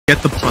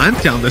get the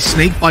plant down. The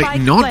snake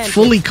bite not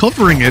fully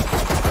covering it.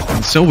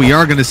 And so we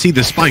are going to see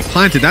the spike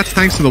planted. That's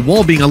thanks to the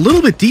wall being a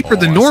little bit deeper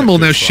than normal.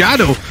 Now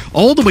Shadow,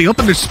 all the way up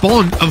under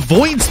spawn,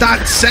 avoids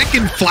that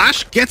second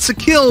flash, gets a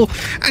kill,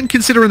 and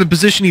considering the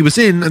position he was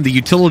in and the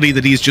utility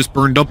that he's just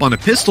burned up on a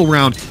pistol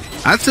round,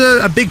 that's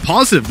a big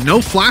positive.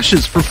 No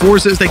flashes for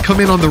forZe as they come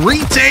in on the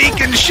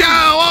retake, and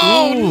Shao,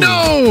 oh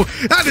no!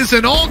 That is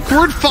an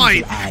awkward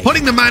fight,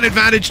 putting the man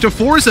advantage to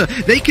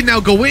forZe. They can now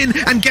go in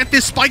and get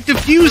this spike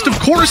diffused. Of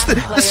course,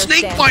 the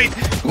snake bite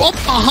up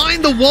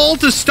behind the wall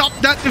to stop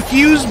that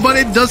diffuse, but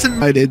it doesn't.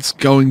 It's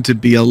going to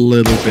be a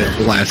little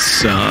bit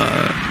less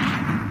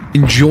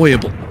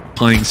enjoyable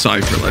playing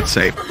Cypher, let's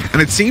say.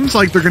 And it seems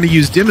like they're going to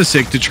use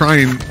dimasick to try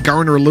and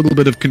garner a little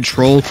bit of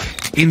control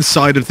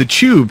inside of the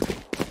tube.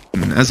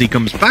 And as he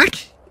comes back,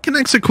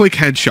 connects a quick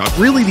headshot.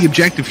 Really, the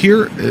objective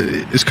here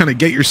is kind of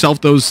get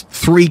yourself those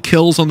 3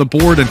 kills on the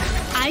board and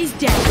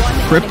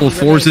cripple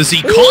forZe's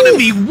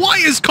economy. Why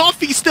is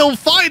Coffee still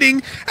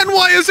fighting? And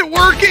why is it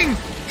working?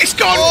 It's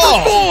gone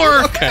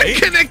for 4! Okay.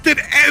 Connected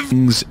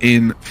everything's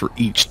in for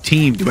each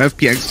team. Do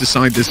FPX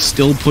decide to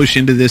still push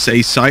into this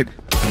A site?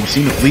 We've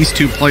seen at least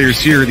 2 players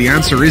here. The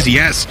answer is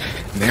yes.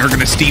 And they're going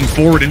to steam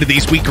forward into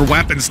these weaker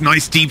weapons.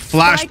 Nice deep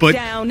flash, but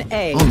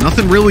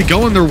nothing really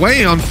going their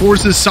way on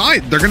forZe's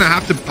side. They're going to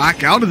have to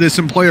back out of this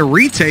and play a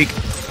retake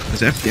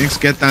as FPX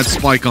get that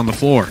spike on the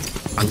floor.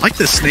 I like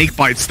the snake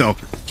bites, though.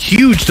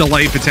 Huge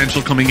delay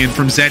potential coming in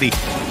from zeddy.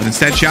 But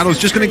instead, Shadow's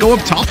just going to go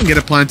up top and get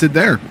it planted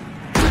there.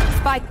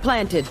 Spike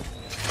planted.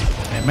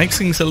 It makes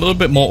things a little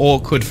bit more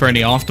awkward for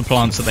any after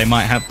plants that they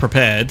might have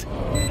prepared.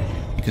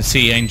 You can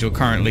see Angel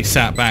currently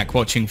sat back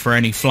watching for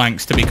any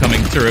flanks to be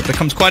coming through. It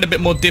becomes quite a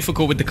bit more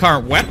difficult with the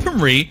current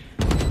weaponry.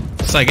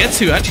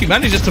 SUYGETSU actually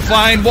manages to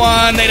find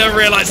one. They don't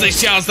realize they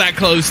Xiao's that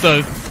close,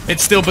 though.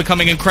 It's still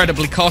becoming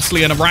incredibly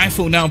costly, and a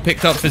rifle now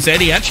picked up for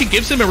zeddy actually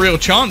gives him a real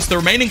chance. The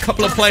remaining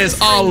couple of players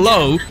are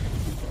low,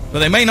 but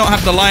they may not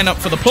have the lineup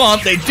for the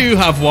plant. They do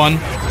have one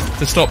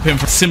to stop him.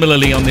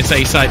 Similarly on this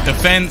A-site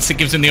defense, it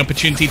gives him the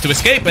opportunity to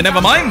escape, but never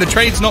mind, the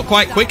trade's not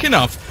quite quick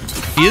enough.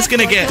 He is going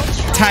to get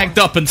tagged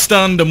up and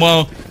stunned, and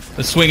while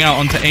the swing out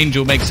onto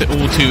Angel makes it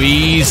all too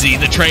easy,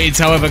 the trades,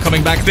 however,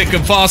 coming back thick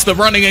and fast. The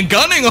running and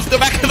gunning off the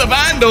back of the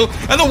Vandal,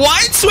 and the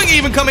wide swing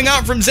even coming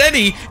out from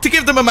zeddy to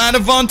give them a man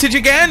advantage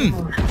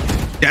again.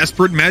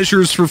 Desperate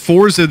measures for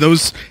forZe.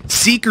 Those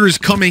Seekers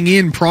coming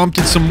in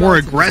prompted some more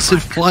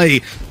aggressive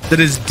play that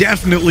has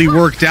definitely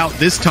worked out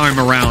this time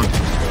around.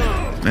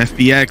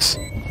 FPX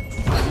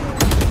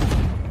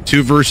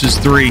 2 versus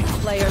 3.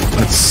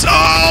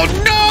 Oh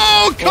no!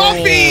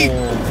 Coffee!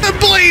 The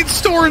blade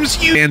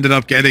storms you ended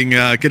up getting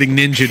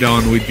ninja'd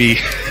on. We'd be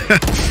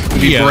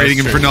berating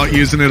him for not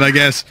using it, I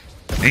guess.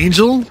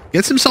 Angel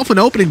gets himself an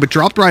opening, but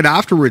dropped right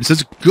afterwards.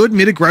 That's good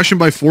mid-aggression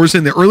by forZe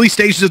in the early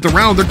stages of the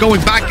round. They're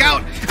going back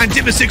out, and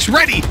dimasick's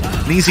ready.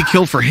 An easy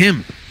kill for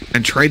him,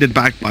 and traded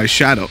back by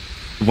Shadow.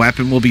 The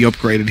weapon will be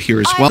upgraded here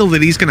as well.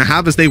 That he's going to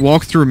have as they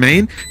walk through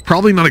main.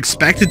 Probably not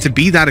expected to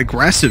be that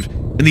aggressive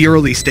in the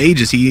early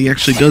stages. He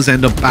actually does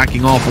end up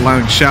backing off,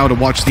 allowing Shao to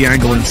watch the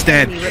angle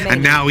instead.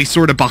 And now he's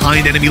sort of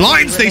behind enemy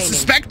lines. They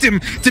suspect him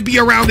to be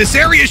around this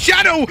area.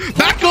 Shadow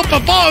back up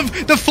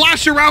above. The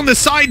flash around the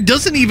side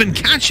doesn't even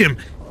catch him.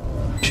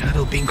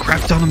 Shadow being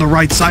crept on the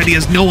right side. He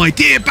has no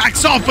idea.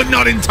 Backs off, but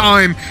not in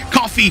time.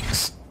 Coffee.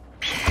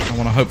 I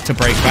want to hope to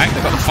break back.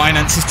 They've got the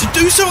finances to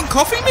do so, and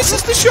Coffee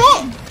misses the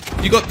shot.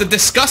 You got the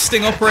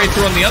disgusting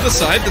operator on the other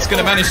side that's going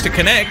to manage to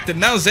connect, and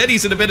now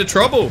zeddy's in a bit of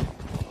trouble.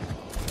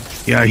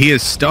 Yeah, he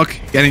is stuck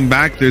getting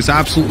back. There's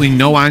absolutely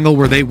no angle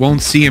where they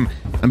won't see him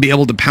and be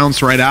able to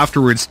pounce right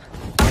afterwards.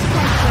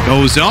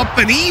 Goes up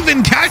and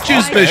even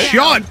catches the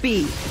shot.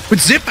 With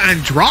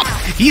Zyppan drop,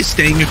 he's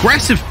staying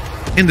aggressive.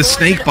 In the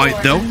snake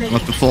bite, though,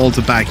 left the fall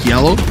to back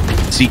yellow.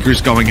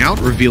 Seekers going out,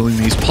 revealing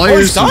these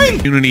players.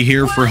 Opportunity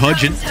here for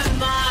hugeon.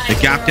 The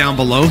gap down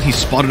below, he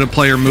spotted a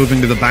player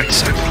moving to the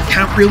backside. He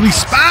can't really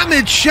spam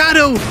it.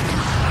 Shadow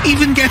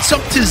even gets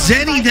up to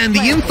zeddy then. The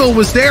info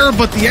was there,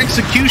 but the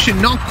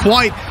execution not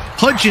quite.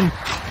 hugeon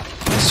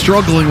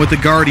struggling with the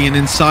Guardian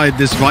inside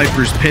this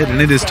Viper's pit,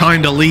 and it is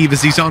time to leave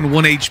as he's on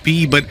 1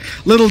 HP, but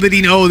little did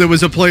he know there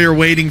was a player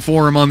waiting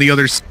for him on the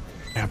other side.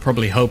 Yeah,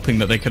 probably hoping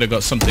that they could have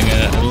got something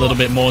a little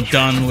bit more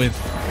done with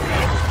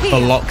the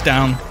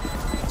lockdown,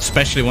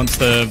 especially once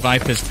the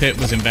Viper's pit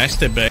was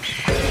invested, but...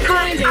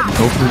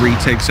 Go for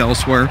retakes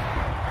elsewhere.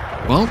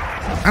 Well,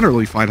 that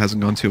early fight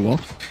hasn't gone too well.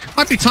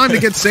 Might be time to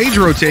get Sage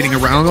rotating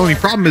around. The only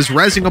problem is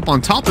rezzing up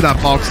on top of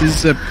that box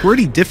is a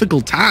pretty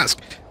difficult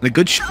task. And a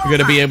good You're going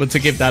to be able to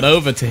give that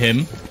over to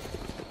him.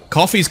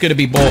 Coffee's going to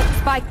be bought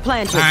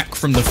back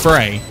from the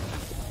fray.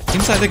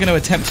 Seems like they're going to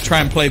attempt to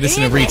try and play this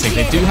in a retake.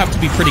 They do have to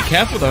be pretty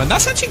careful, though, and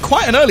that's actually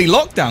quite an early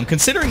lockdown,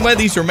 considering where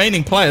these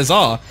remaining players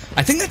are.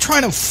 I think they're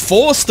trying to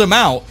force them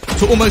out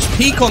to almost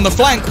peek on the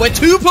flank, where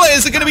 2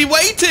 players are going to be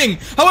waiting.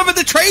 However,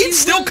 the trade's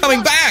still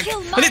coming back,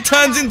 and it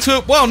turns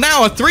into, well,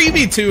 now a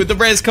 3v2 with the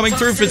res coming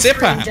through for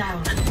Zyppan.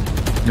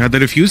 Now the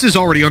defuse is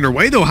already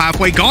underway, though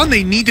halfway gone.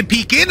 They need to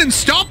peek in and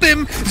stop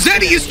him.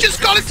 Zeddy has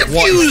just got it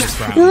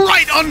defused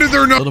right under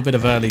their nose. A little bit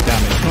of early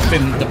damage. Not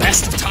been the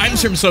best of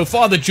times for him so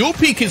far. The dual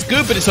peek is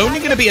good, but it's only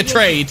going to be a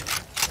trade.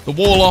 The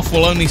wall off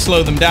will only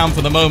slow them down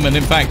for the moment.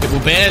 In fact, it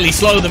will barely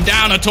slow them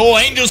down at all.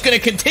 Angel's going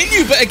to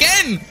continue, but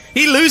again,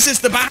 he loses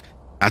the back.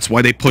 That's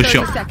why they push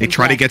up. They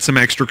try to get some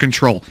extra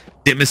control.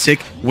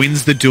 dimasick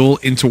wins the duel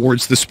in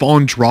towards the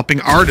spawn,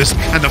 dropping Artist,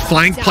 and the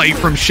flank play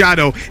from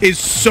Shadow is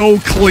so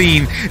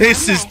clean.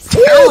 This is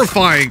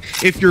terrifying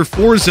if you're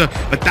forZe,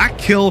 but that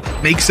kill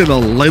makes it a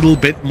little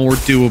bit more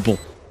doable.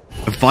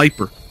 A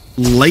Viper,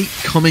 late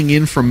coming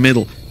in from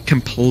middle,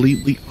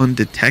 completely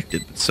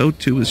undetected, but so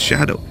too is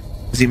Shadow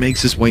as he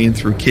makes his way in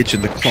through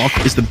kitchen. The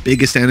clock is the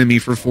biggest enemy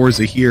for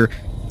forZe here.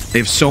 They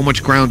have so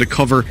much ground to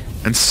cover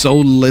and so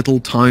little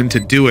time to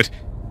do it.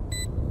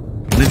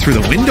 And then through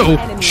the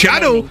window,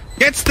 Shadow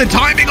gets the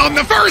timing on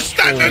the first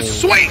and the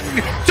swing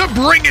to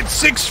bring it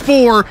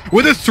 6-4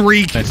 with a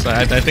 3.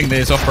 I think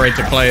this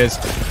operator play has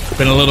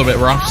been a little bit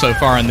rough so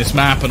far in this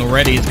map, and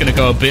already it's going to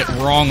go a bit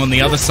wrong on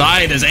the other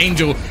side as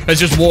Angel has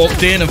just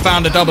walked in and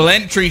found a double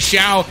entry.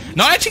 Shao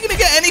not actually going to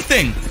get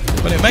anything,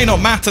 but it may not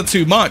matter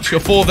too much.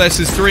 You're 4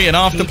 versus 3 and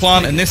after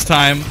plant, and this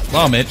time,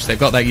 well, Mitch, they've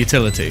got that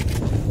utility.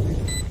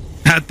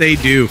 That they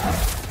do.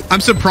 I'm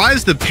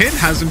surprised the pit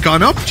hasn't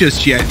gone up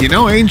just yet. You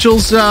know,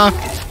 Angel's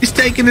he's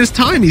taking his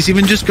time. He's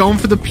even just going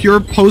for the pure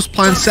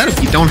post-plan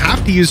setup. You don't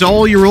have to use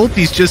all your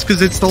ultis just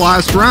because it's the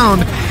last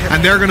round,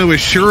 and they're going to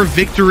assure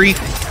victory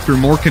through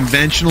more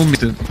conventional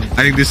means.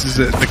 I think this is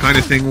the kind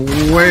of thing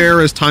where,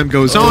 as time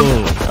goes on,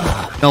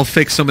 they'll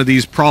fix some of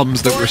these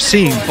problems that we're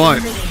seeing,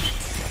 but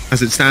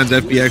as it stands,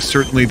 FPX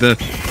certainly the...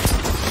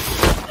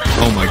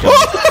 Oh my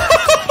god.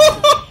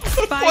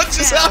 What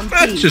just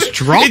happened? Just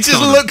dropped. He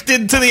just looked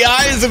into the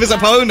eyes of his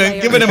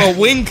opponent, giving him a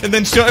wink, and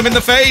then shot him in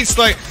the face.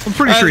 Like, I'm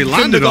pretty sure he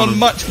landed on him.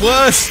 Much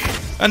worse.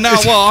 And now,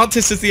 well,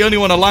 Artist is the only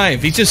one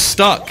alive. He's just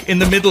stuck in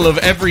the middle of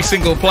every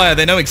single player.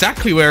 They know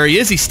exactly where he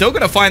is. He's still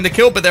going to find the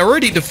kill, but they're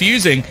already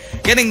defusing,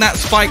 getting that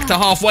spike to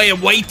halfway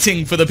and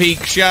waiting for the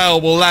peak. Shao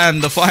will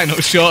land the final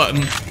shot,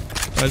 and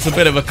it's a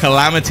bit of a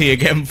calamity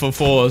again for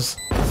forZe.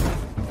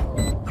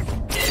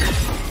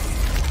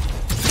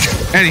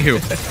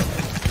 Anywho.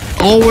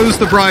 Always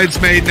the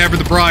bridesmaid, never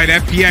the bride.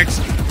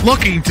 FPX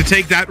looking to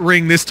take that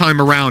ring this time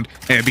around.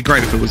 Hey, it'd be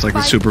great if it was like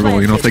the Super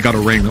Bowl, you know, if they got a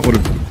ring, that would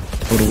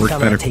have worked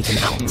better.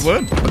 It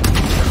would.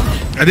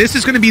 And this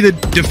is going to be the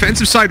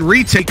defensive side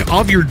retake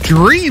of your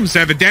dreams,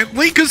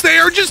 evidently, because they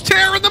are just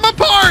tearing them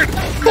apart.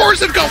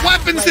 forZe have got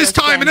weapons this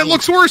time, and it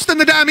looks worse than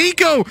the damn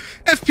eco.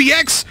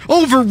 FPX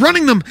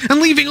overrunning them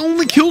and leaving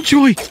only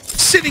Killjoy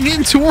sitting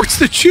in towards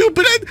the tube,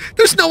 but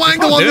there's no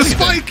angle on the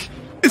spike.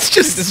 It's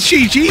just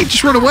GG,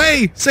 just run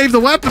away. Save the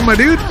weapon, my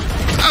dude.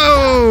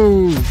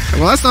 Oh!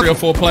 Well, that's not... 3 or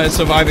 4 players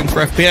surviving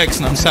for FPX,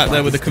 and I'm sat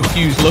there with a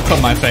confused look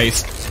on my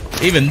face.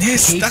 Even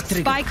this, that's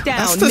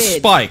the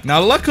spike.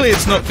 Now, luckily,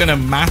 it's not going to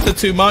matter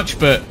too much,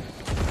 but...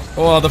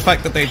 Well, the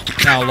fact that they've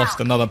now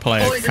lost another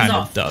player kind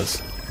of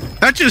does.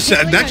 That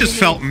just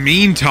felt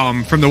mean,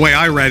 Tom, from the way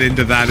I read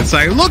into that. It's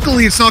like,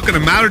 luckily, it's not going to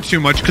matter too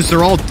much because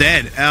they're all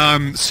dead.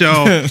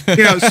 So,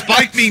 you know,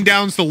 Spike being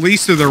down's the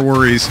least of their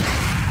worries.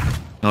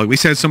 Like we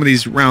said, some of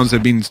these rounds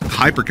have been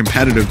hyper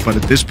competitive, but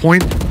at this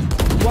point,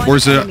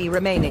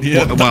 forZe.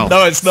 Yeah, well,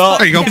 no, it's not.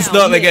 There you go. It's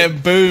not. They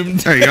get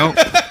boomed. There you go.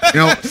 You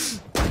know,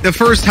 the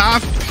first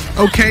half,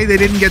 okay, they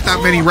didn't get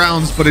that many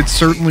rounds, but it's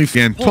certainly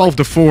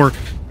 12-4.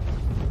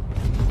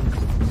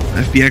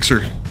 FPX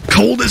are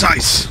cold as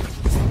ice.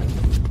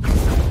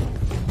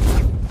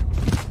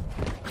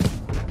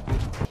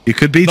 You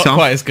could be, Tom. Not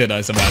quite as good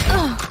as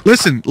imagine.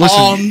 Listen.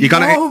 You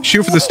gotta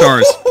shoot for the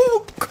stars.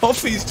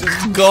 Coffee's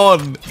just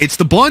gone. It's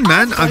the bun,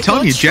 man. I'm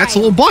telling you, Jet's a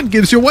little bun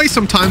gives you away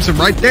sometimes, and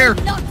right there.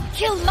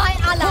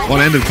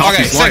 One end of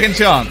Coffee's life. Second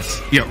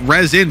chance. Yeah,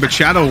 res in, but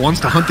Shadow wants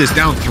to hunt this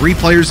down. 3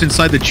 players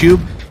inside the tube.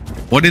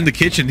 One in the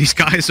kitchen. These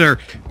guys are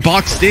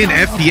boxed in.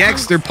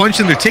 FPX, they're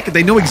punching their ticket.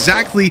 They know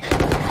exactly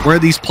where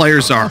these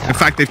players are. In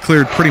fact, they've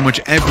cleared pretty much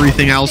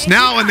everything else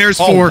now, and there's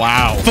 4.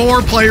 Wow.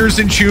 4 players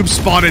in tube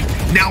spotted.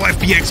 Now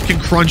FPX can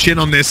crunch in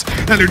on this,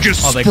 and they're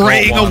just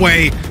spraying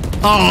away.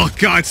 Oh,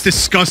 God, it's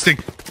disgusting.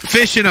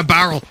 Fish in a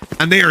barrel,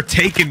 and they are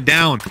taken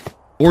down.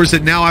 Or is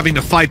it now having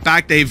to fight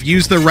back? They've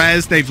used the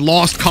res. They've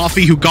lost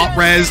Coffee, who got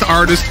res.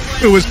 Artist,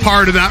 who was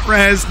part of that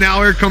res.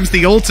 Now here comes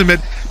the ultimate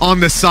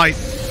on the site.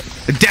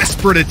 A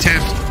desperate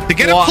attempt to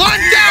get a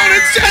plant down,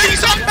 and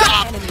Zeddy's on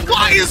top.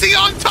 Why is he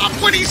on top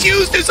when he's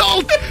used his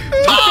ult?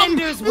 Tom,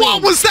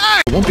 what was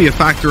that? It won't be a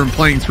factor in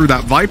playing through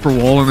that Viper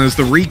wall, and as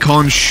the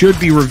recon should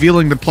be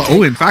revealing the play.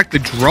 Oh, in fact, the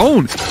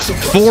drone.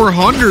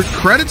 400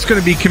 credits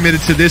going to be committed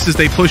to this as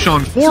they push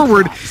on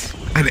forward.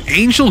 And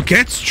Angel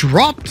gets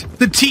dropped.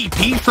 The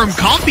TP from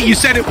Coffee. You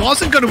said it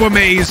wasn't going to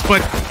amaze,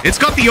 but it's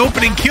got the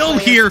opening kill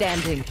here.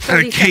 And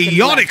a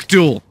chaotic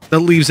duel that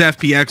leaves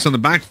FPX on the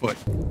back foot.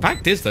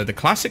 Fact is, though, the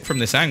classic from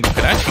this angle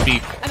could actually be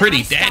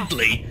pretty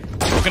deadly.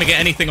 Not going to get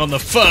anything on the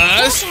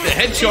first. The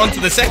headshot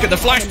onto the second. The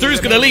flash through is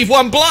going to leave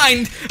one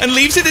blind and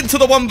leaves it into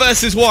the 1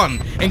 versus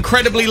 1.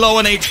 Incredibly low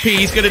on HP.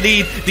 He's going to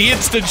need the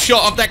instant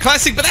shot of that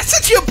classic, but that's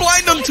actually a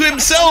blind onto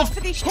himself.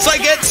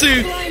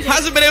 SUYGETSU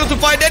hasn't been able to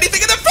find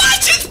anything, and the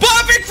flash is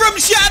perfect from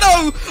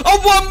Shadow on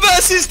 1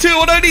 versus 2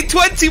 on only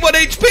 21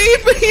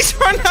 HP, but he's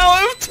run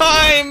out of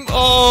time.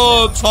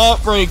 Oh, it's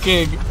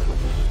heartbreaking.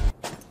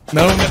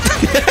 No,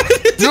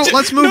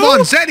 let's move on.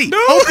 Zeddy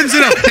opens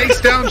it up,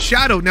 takes down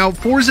Shadow. Now,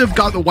 forZe have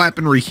got the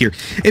weaponry here.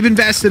 They've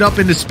invested up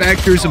into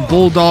Spectres and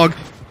Bulldog.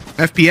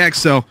 FPX,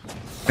 so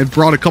they've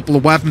brought a couple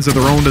of weapons of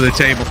their own to the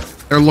table.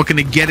 They're looking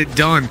to get it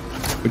done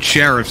with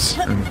Sheriffs.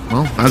 And,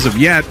 well, as of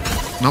yet,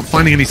 not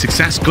finding any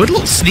success. Good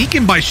little sneak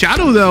in by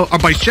Shadow, though, or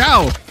by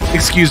Shao,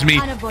 excuse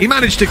me. He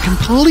managed to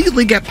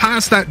completely get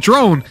past that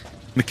drone.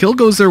 The kill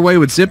goes their way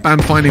with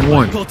Zyppan finding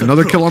one.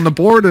 Another kill on the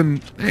board,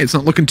 and hey, it's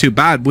not looking too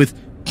bad. With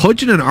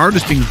hugeon and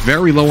Artist being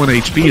very low on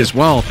HP as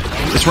well,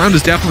 this round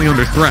is definitely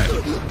under threat.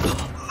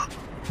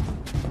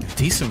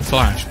 Decent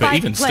flash, but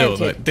even still,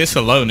 this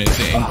alone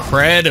is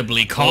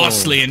incredibly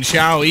costly, and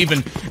Shao even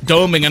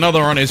doming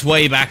another on his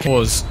way back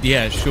was,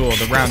 yeah, sure,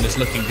 the round is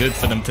looking good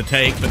for them to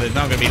take, but they're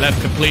now going to be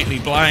left completely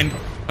blind.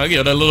 I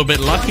got a little bit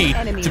lucky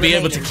to be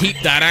able to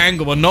keep that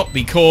angle and not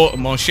be caught,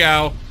 and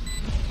Shao,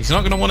 he's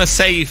not going to want to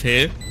save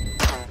here.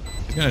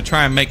 He's going to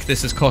try and make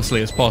this as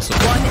costly as possible.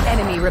 1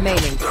 enemy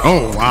remaining.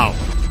 Oh, wow.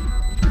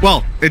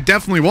 Well, it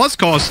definitely was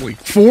costly.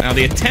 Now,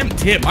 the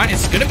attempt here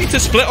is going to be to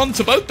split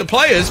onto both the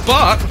players,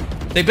 but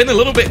they've been a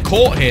little bit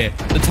caught here.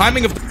 The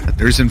timing of...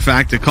 There's, in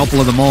fact, a couple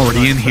of them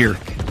already in here.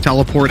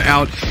 Teleport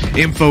out,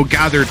 info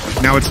gathered.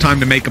 Now it's time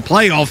to make a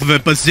play off of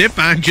it, but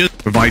Zyppan just...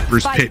 The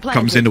Viper's Pit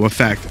comes into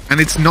effect.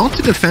 And it's not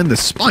to defend the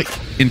spike,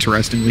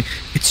 interestingly.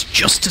 It's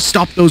just to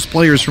stop those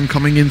players from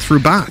coming in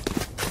through back.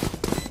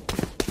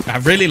 I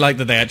really like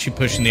that they actually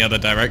push in the other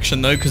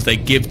direction, though, because they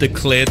give the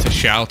clear to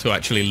Shao to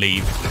actually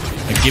leave.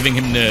 And giving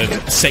him the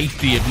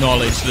safety of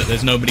knowledge that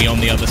there's nobody on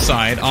the other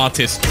side.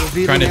 Artist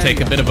trying to take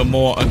a bit of a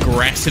more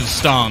aggressive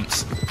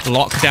stance.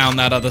 Lock down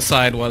that other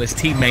side while his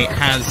teammate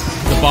has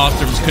the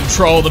bathroom's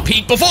control. The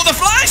peek before the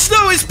flash,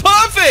 though, is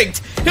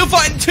perfect! He'll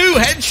find 2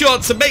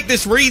 headshots and make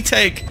this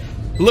retake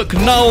look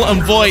null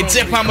and void.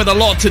 Zyppan with a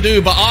lot to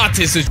do, but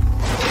Artist is...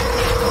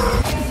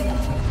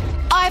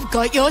 I've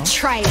got your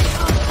trail.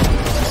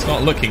 It's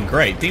not looking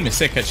great.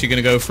 dimasick actually going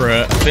to go for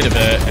a bit of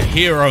a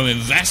hero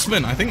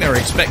investment. I think they were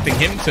expecting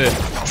him to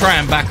try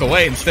and back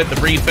away. Instead, the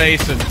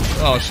reface and...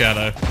 Oh,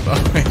 Shadow.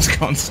 Oh, it's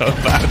gone so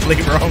badly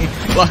wrong.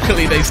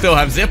 Luckily, they still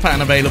have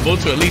Zyppan available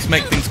to at least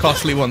make things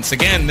costly once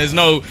again. There's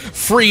no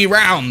free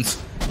rounds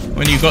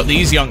when you've got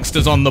these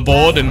youngsters on the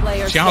board, and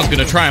Shao's going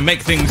to try and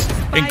make things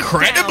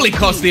incredibly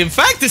costly. In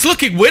fact, it's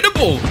looking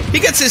winnable. He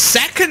gets his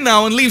second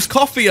now and leaves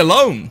Coffee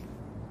alone.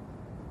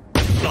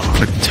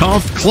 A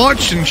tough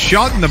clutch and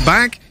shot in the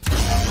back.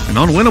 An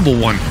unwinnable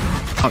one.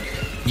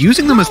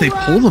 Using them as they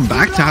pull them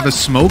back to have a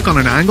smoke on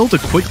an angle to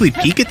quickly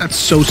peek it, that's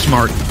so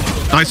smart.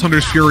 Nice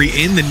Hunter's Fury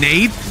in the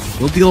nade.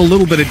 Will deal a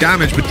little bit of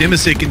damage, but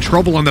dimasick in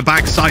trouble on the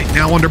backside,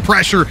 now under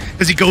pressure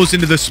as he goes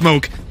into the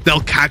smoke.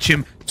 They'll catch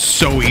him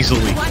so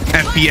easily.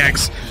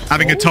 FPX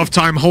having a tough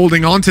time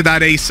holding on to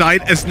that A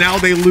site as now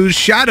they lose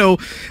Shadow,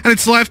 and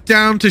it's left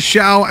down to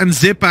Shao and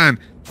Zyppan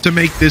to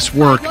make this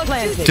work.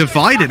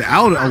 Divided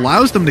out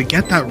allows them to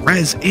get that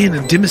res in,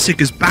 and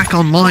dimasick is back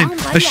online.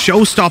 A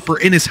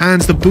showstopper in his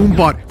hands, the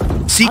boombot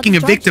seeking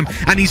a victim,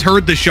 and he's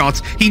heard the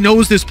shots. He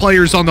knows this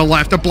player's on the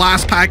left. A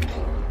blast pack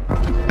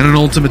and an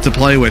ultimate to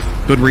play with.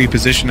 Good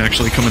reposition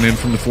actually coming in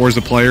from the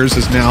forZe players,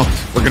 as now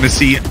we're going to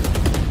see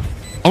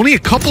only a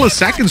couple of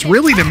seconds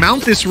really to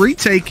mount this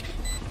retake.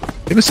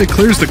 dimasick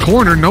clears the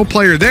corner, no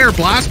player there.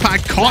 Blast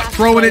pack caught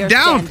throwing it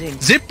down.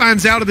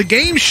 Zyppan's out of the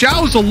game.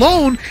 Shao's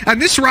alone,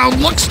 and this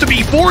round looks to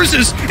be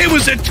forZe's. It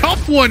was a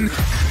tough one.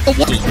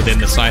 Within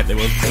the site, they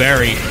were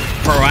very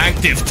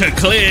proactive to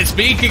clear.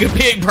 Speaking of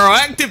being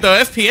proactive,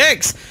 though,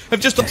 FPX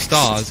have just...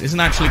 Stars isn't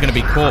actually going to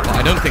be caught, but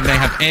I don't think they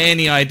have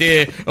any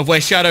idea of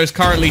where Shadow's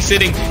currently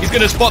sitting. He's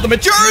going to spot the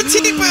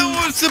majority,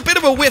 but it's a bit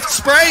of a whiff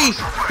spray.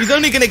 He's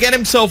only going to get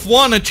himself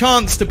a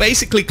chance to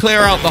basically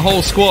clear out the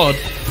whole squad.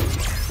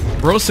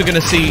 We're also going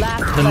to see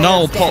the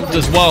null popped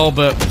as well,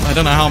 but I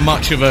don't know how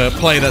much of a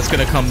play that's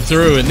going to come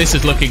through, and this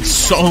is looking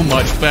so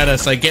much better.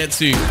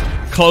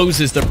 SUYGETSU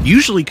closes the...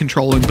 Usually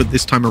controlling, but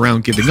this time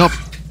around giving up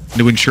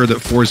to ensure that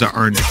forZe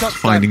aren't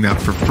finding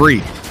that for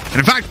free. And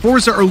in fact,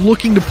 forZe are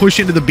looking to push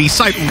into the B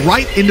site,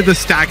 right into the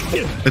stack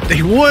that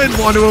they would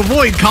want to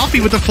avoid.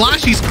 Coffee with the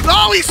flashies.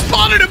 Oh, he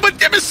spotted him, but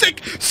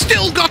dimasick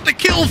still got the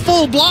kill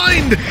full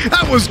blind.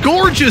 That was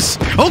gorgeous.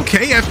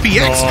 Okay,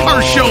 FPX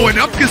are showing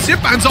up because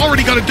Zyppan's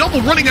already got a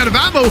double running out of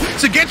ammo.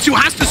 SUYGETSU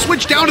has to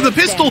switch down to the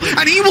pistol,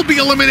 and he will be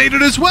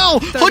eliminated as well.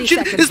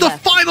 hugeon is the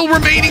final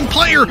remaining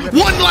player.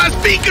 One last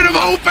beacon of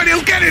hope, and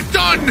he'll get it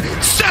done.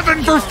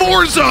 7 for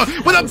forZe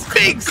with a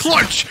big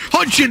clutch.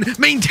 hugeon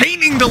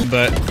maintaining the...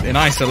 But in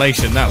isolation,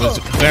 isolation. That was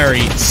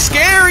very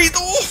scary.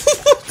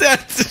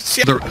 That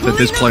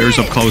this player's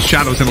up close.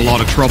 Shadow's in a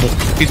lot of trouble.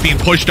 He's being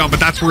pushed on, but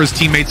that's where his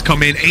teammates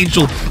come in.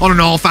 Angel on an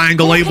off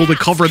angle, able to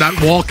cover that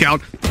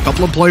walkout. A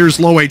couple of players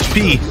low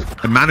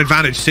HP. The man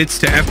advantage sits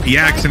to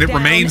FPX, and it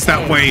remains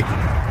that way.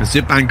 The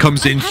Zyppan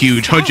comes in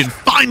huge. hugeon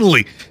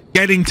finally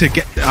getting to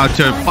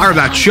fire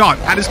that shot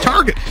at his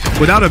target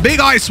without a big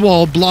ice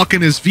wall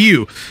blocking his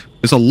view.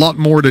 There's a lot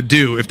more to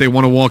do if they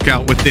want to walk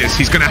out with this.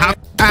 He's going to have...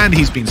 And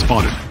he's been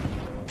spotted.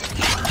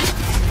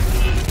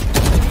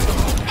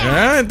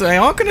 Yeah, they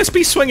are going to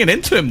be swinging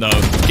into him,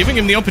 though. Giving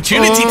him the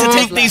opportunity to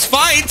take these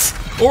fights.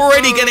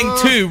 Already getting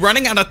 2,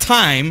 running out of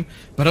time,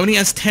 but only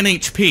has 10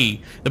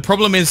 HP. The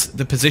problem is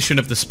the position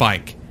of the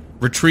spike.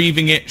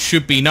 Retrieving it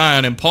should be nigh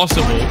on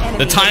impossible.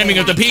 The timing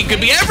of the peak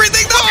could be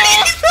everything. No,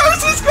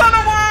 FPX is going to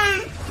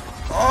win!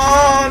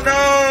 Oh,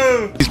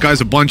 no! These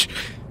guys a bunch,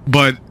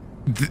 but...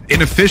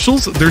 in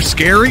officials, they're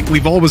scary.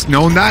 We've always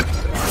known that.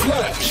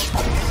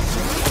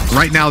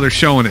 Right now, they're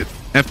showing it.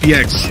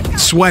 FPX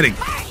sweating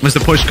as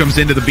the push comes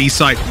into the B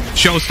site.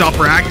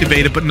 Showstopper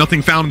activated, but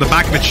nothing found in the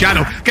back of it.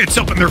 Shadow gets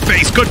up in their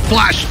face. Good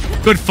flash.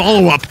 Good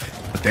follow-up.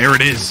 But there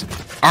it is.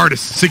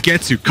 Artist,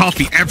 SUYGETSU,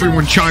 Coffee,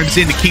 everyone chimes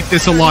in to keep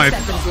this alive.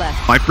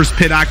 Viper's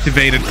Pit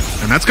activated,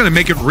 and that's going to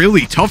make it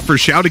really tough for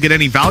Shao to get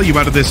any value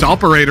out of this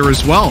operator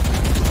as well.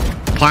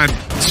 Plan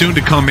soon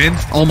to come in,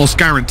 almost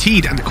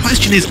guaranteed. And the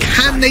question is,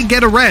 can they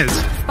get a res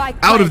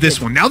out of this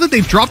one? Now that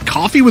they've dropped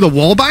Coffee with a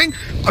wallbang,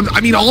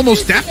 I mean,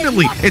 almost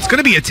definitely. It's going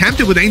to be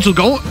attempted with Angel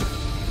going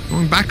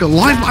back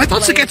alive. I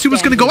thought SUYGETSU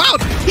was going to go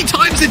out. He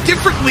times it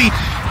differently.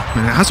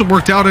 And it hasn't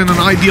worked out in an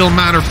ideal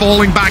manner.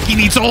 Falling back, he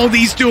needs all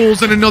these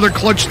duels and another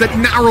clutch that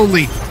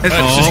narrowly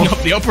has up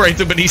the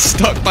operator, but he's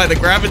stuck by the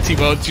gravity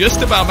well.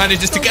 Just about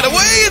manages to get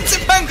away, and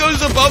Zyppan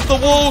goes above the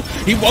wall.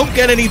 He won't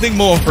get anything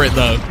more for it,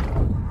 though.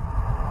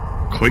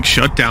 Quick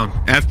shutdown.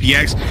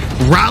 FPX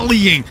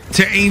rallying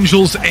to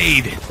Angel's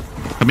aid.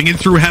 Coming in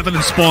through heaven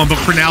and spawn, but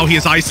for now he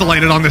is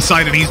isolated on the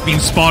side and he's being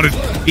spotted.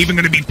 Even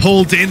going to be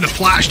pulled in. The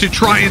flash to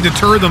try and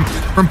deter them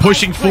from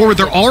pushing forward.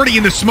 They're already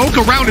in the smoke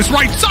around his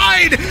right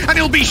side, and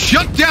he'll be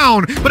shut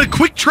down. But a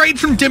quick trade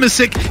from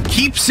dimasick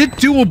keeps it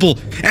doable.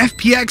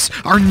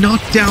 FPX are not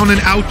down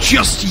and out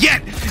just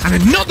yet.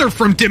 And another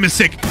from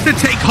dimasick to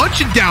take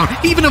hugeon down.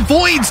 Even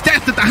avoids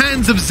death at the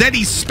hands of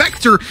Zeddy's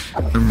Spectre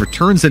and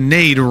returns a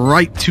nade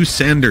right to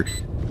Sander.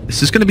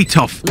 This is going to be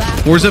tough.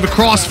 forZe of a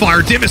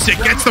crossfire. dimasick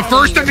gets the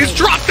first and is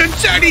dropped, and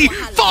Zeddy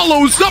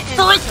follows up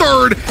for a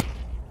third.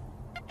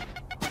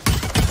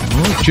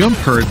 Oh, jump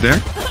heard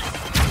there.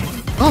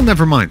 Oh,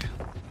 never mind.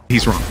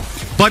 He's wrong.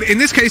 But in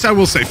this case, I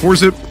will say,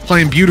 forZe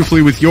playing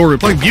beautifully with Yoru.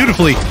 Playing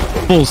beautifully,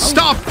 full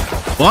stop.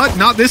 But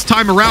not this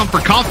time around for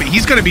Coffee.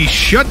 He's going to be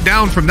shut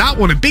down from that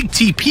one. A big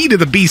TP to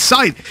the B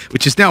site,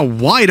 which is now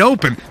wide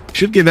open.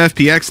 Should give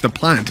FPX the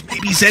plant.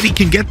 Maybe Zeddy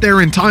can get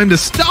there in time to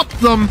stop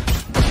them.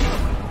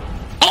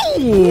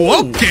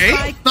 Oh,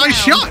 okay. Nice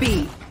shot.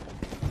 He's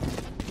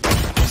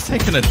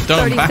taking a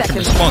dome back in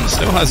response.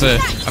 Still has a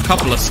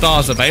couple of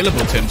stars available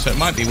to him, so it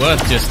might be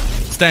worth just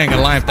staying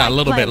alive that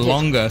little bit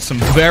longer. Some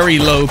very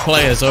low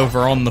players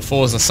over on the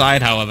forZe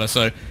side, however,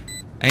 so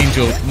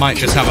Angel might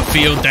just have a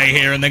field day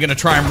here, and they're going to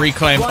try and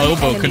reclaim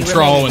oboe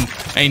control, and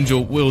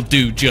Angel will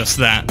do just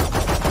that.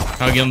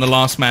 hugeon, the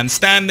last man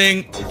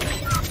standing.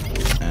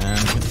 And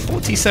with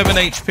 47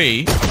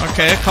 HP.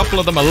 Okay, a couple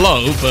of them are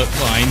low, but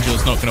well,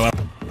 Angel's not going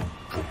to...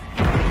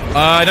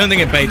 I don't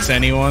think it baits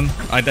anyone.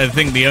 I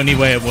think the only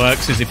way it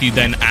works is if you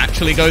then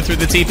actually go through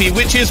the TP,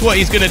 which is what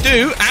he's going to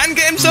do, and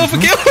get himself a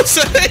kill.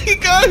 So there you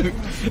go.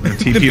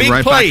 TP the big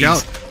right plays. Back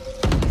out.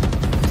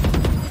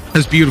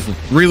 That's beautiful.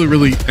 Really,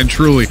 really, and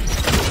truly.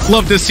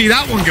 Love to see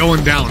that one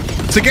going down.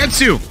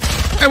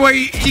 SUYGETSU.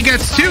 Anyway, he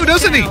gets 2,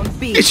 doesn't he?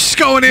 He's just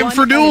going in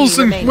for duels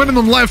and winning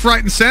them left,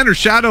 right, and center.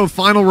 Shadow,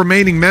 final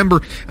remaining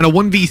member, and a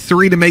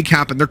 1v3 to make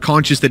happen. They're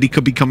conscious that he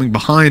could be coming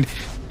behind.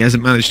 He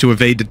hasn't managed to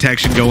evade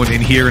detection going in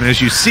here, and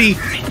as you see,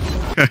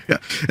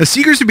 the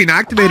Seekers have been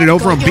activated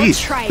over on B.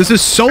 This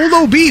is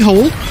solo B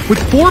hole with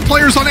 4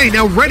 players on A,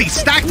 now ready,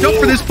 stacked up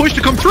for this push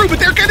to come through, but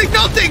they're getting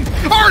nothing!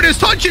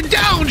 Artist hugeon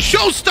down,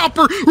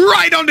 showstopper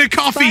right onto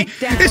Coffee!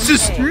 This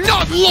is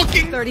not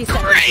looking great!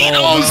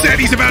 Oh,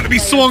 Zeddy's about to be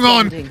swung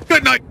on!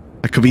 Good night!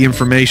 That could be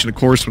information, of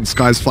course, when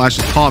Sky's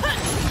flashes pop.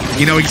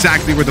 You know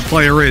exactly where the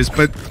player is,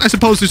 but I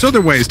suppose there's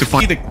other ways to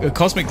find... The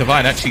Cosmic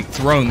Divide actually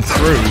thrown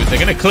through. They're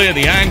going to clear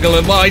the angle,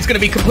 and well, he's going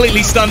to be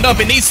completely stunned up.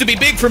 It needs to be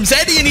big from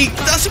Zeddy, and he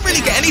doesn't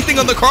really get anything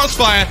on the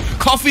crossfire.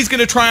 Coffee's going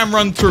to try and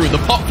run through. The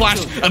pop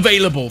flash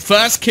available.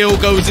 First kill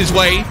goes his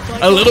way.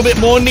 A little bit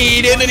more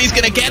needed, and he's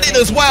going to get it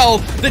as well.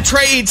 The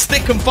trade's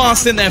thick and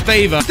fast in their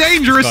favor. It's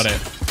dangerous. Got it.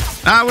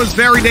 That was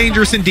very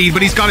dangerous indeed,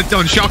 but he's got it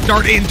done. Shock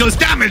dart in, does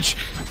damage.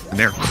 And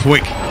they're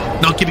quick.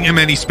 Not giving him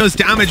any does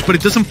damage, but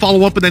it doesn't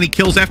follow up, and then he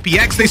kills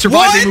FPX. They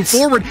survive, They move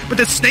forward, but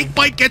the snake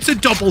bite gets a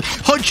double.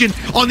 hugeon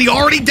on the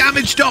already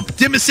damaged up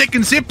dimasick,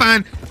 and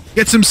Zyppan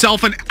gets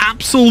himself an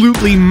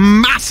absolutely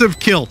massive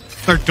kill,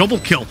 or double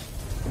kill.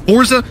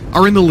 forZe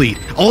are in the lead.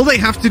 All they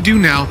have to do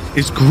now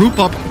is group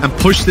up and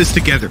push this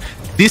together.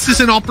 This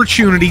is an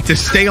opportunity to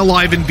stay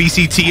alive in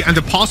VCT and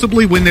to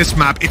possibly win this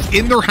map. It's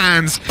in their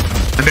hands,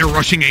 and they're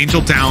rushing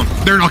Angel down.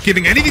 They're not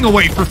giving anything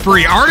away for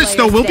free. Artist,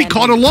 though, will be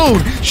caught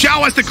alone.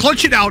 Shao has to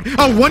clutch it out.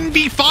 A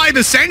 1v5,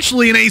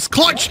 essentially, an ace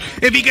clutch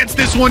if he gets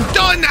this one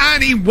done,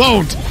 and he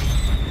won't.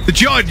 The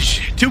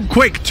judge, too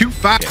quick, too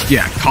fast.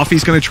 Yeah,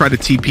 Coffee's going to try to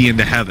TP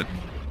into heaven.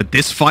 But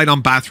this fight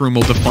on bathroom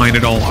will define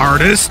it all.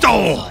 Artist,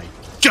 oh,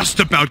 just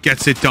about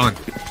gets it done.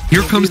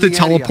 Here comes the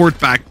teleport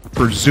back,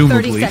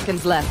 presumably. 30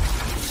 seconds left.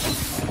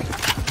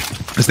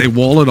 As they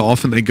wall it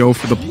off and they go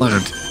for the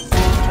plant.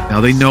 Now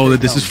they know that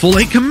this is full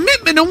A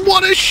commitment, and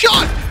what a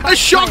shot! A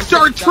shock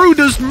dart through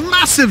does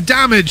massive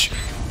damage.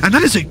 And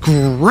that is a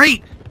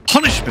great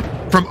punishment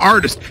from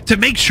Artist to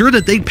make sure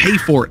that they pay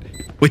for it.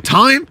 With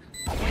time,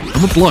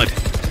 I'm a blood.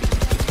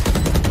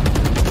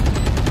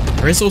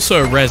 There is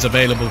also a res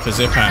available for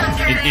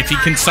Zyppan. If he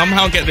can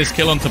somehow get this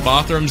kill onto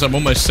bathrooms, I'm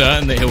almost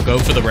certain that he'll go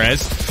for the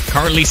res.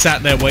 Currently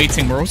sat there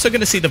waiting. We're also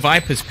going to see the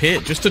Viper's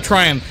Pit just to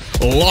try and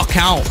lock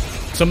out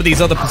some of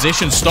these other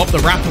positions, stop the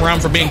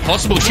wraparound from being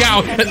possible.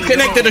 Shao has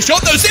connected a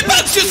shot, though.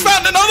 Zyppan's just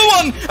found another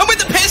one! And with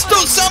the pistol,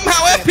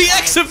 somehow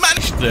FPX have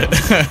managed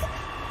it.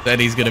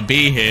 Zeddy's going to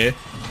be here.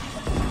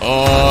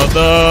 Oh,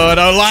 no, I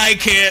don't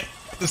like it.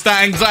 It's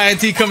that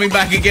anxiety coming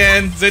back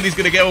again. Zeddy's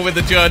going to get one with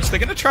the judge. They're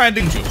going to try and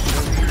do...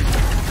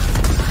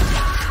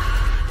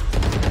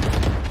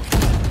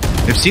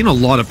 They've seen a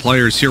lot of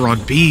players here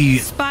on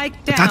B. But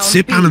that's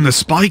Zyppan and the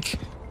spike.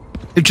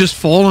 They've just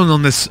fallen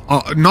on this,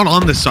 not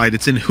on the side,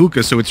 it's in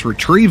hookah, so it's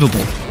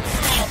retrievable.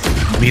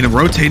 I mean,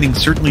 rotating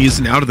certainly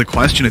isn't out of the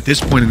question at this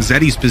point in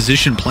Zeddy's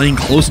position, playing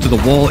close to the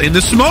wall. In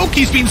the smoke,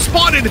 he's been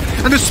spotted,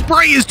 and the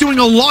spray is doing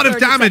a lot of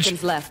damage.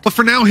 But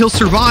for now, he'll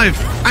survive,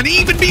 and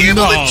even be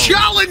able to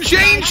challenge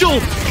Angel.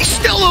 He's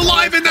still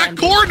alive in that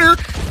corner,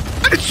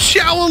 and it's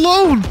Shao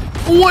alone.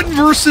 1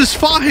 versus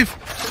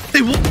 5.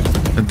 They will...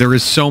 And there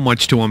is so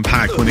much to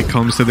unpack when it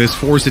comes to this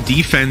forZe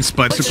defense,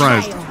 but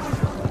surprised.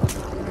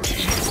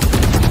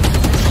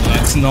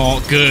 That's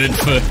not good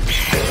for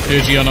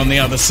hugeon on the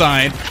other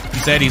side.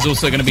 Zeddy's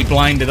also going to be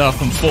blinded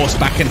up and forced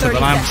back into the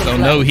lamps. They'll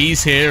know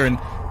he's here, and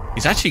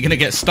he's actually going to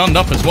get stunned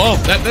up as well.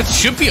 That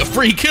should be a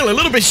free kill. A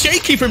little bit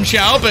shaky from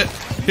Shao, but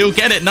he'll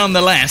get it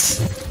nonetheless.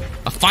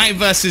 A 5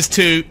 versus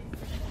 2.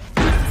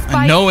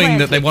 And knowing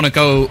that they want to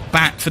go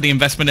back for the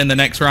investment in the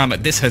next round,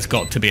 but this has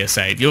got to be a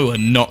save. You are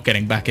not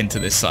getting back into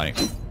this site.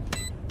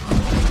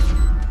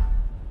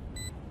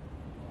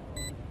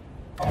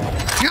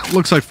 Yeah,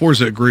 looks like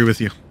forZe agree with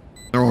you.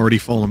 They're already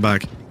falling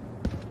back.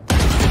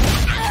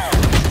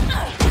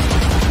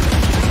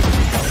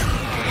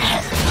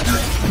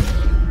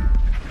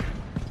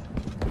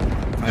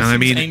 I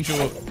mean,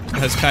 Angel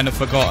has kind of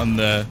forgotten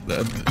the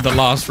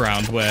last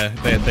round where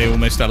they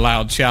almost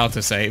allowed Shao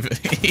to save.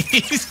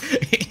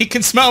 He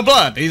can smell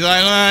blood. He's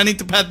like, oh, I need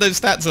to pad those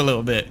stats a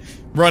little bit.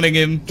 Running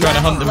him, trying to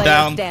hunt them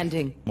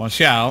down. While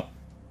Shao,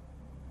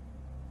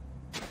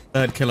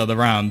 3rd kill of the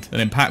round,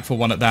 an impactful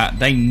one at that.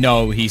 They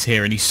know he's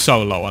here and he's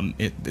so low on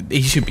it.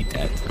 He should be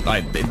dead.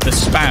 Like, the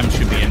spam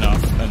should be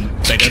enough, and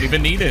they don't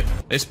even need it.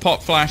 This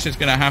pop flash is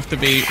going to have to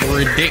be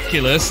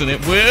ridiculous, and it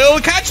will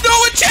catch. No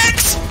one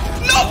checks.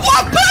 Not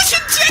one person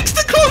checks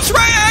the close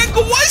right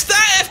angle. Why is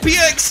that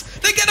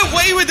FPX? They get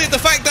away with it. The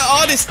fact that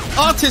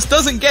artist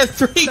doesn't get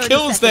 3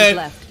 kills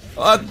there.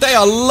 They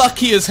are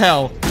lucky as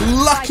hell.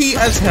 Lucky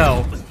as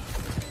hell.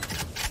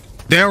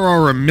 There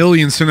are a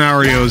million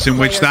scenarios in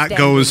which that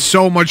goes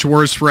so much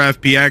worse for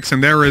FPX,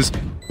 and there is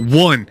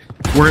one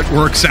where it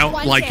works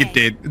out like it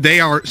did. They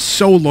are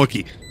so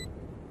lucky.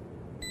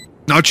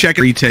 Now check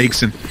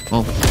retakes, and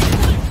well,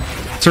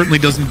 certainly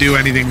doesn't do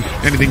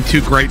anything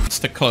too great.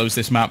 To close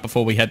this map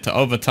before we head to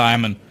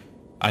overtime, and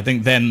I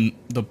think then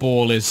the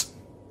ball is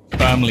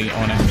firmly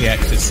on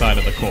FPX's side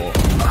of the court.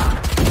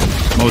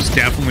 Most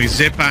definitely.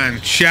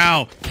 Zyppan,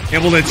 Shao,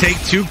 able to take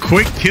 2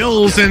 quick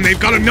kills, and they've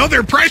got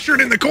another pressured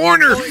in the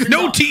corner.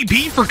 No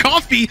TP for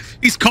Coffee.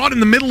 He's caught in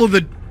the middle of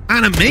the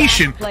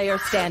animation. Player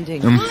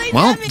standing.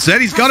 Well,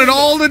 Zeddy's got it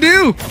all to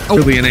do. Oh,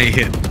 really an A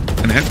hit.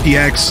 And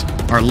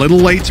FPX are a little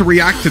late to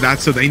react to that,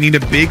 so they need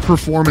a big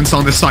performance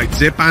on the site.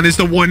 Zyppan is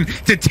the one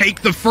to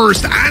take the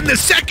first and the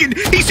second.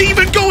 He's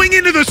even going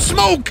into the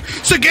smoke.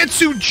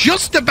 SUYGETSU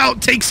just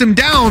about takes him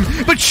down,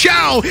 but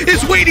Shao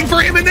is waiting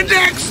for him in the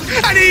next,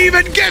 and he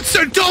even gets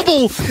a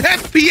double.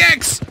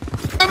 FPX,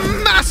 a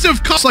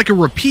massive cost, like a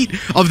repeat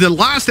of the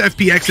last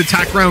FPX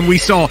attack round we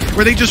saw,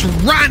 where they just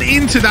ran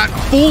into that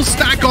full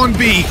stack on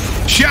B.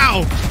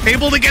 Shao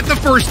able to get the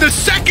first, the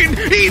second,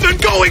 even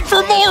going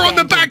for more on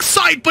the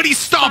backside, but he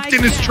stopped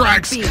in his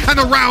tracks, and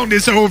the round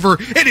is over.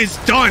 It is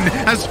done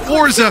as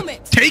forZe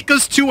take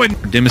us to a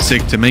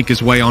dimasick to make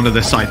his way onto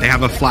the site. They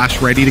have a flash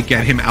ready to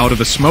get him out of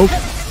the smoke.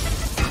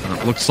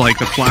 It looks like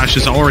the flash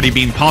has already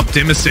been popped.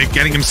 dimasick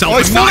getting himself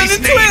a nice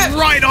nade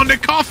right onto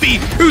Coffee,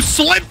 who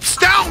slips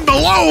down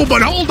below,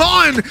 but hold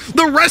on.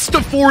 The rest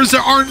of forZe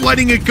aren't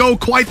letting it go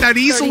quite that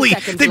easily.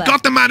 They've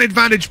got the man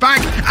advantage back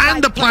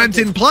and the plant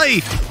in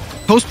play.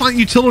 Post-plant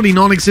utility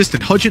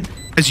non-existent. hugeon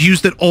has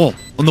used it all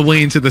on the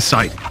way into the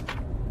site.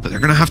 But they're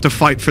going to have to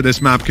fight for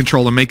this map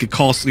control and make it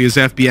costly as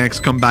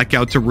FPX come back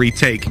out to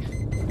retake.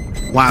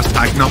 Last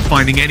pack not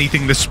finding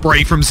anything. The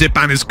spray from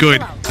Zyppan is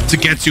good.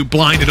 zeddy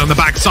blinded on the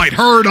backside.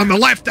 Herd on the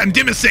left, and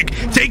dimasick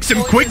takes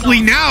him quickly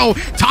now.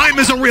 Time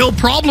is a real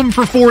problem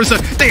for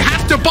forZe. They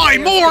have to buy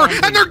more,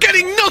 and they're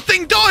getting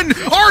nothing done.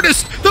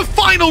 Artist, the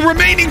final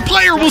remaining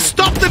player, will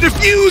stop the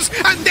defuse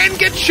and then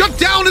get shut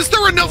down. Is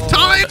there enough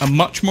time? A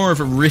much more of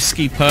a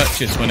risky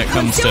purchase when it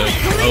comes to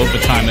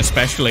overtime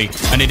especially.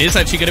 And it is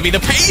actually going to be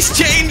the pace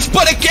change.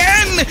 But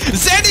again,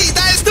 zeddy,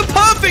 that is the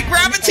perfect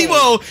gravity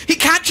well. He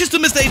catches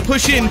them as they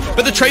push in,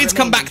 but the trades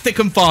come back thick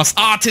and fast.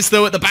 Artist,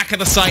 though, at the back of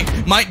the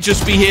site might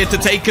just be here to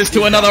take us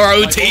to another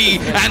OT,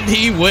 and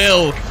he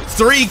will.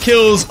 3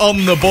 kills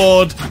on the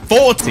board.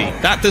 40.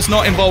 That does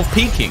not involve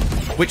peeking,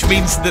 which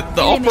means that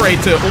the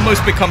operator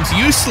almost becomes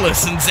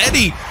useless, and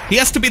zeddy, he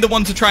has to be the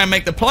one to try and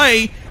make the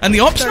play, and the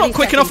op's not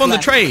quick enough on the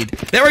trade.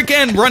 They're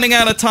again running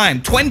out of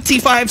time.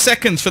 25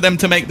 seconds for them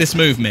to make this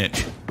move,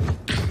 Mitch.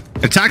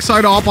 Attack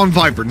side op on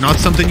Viper, not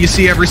something you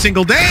see every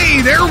single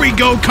day. There we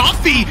go.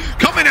 Coffee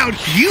coming out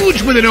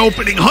huge with an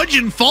opening.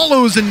 hugeon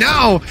follows, and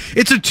now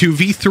it's a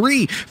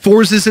 2v3.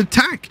 forZe's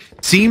attack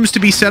seems to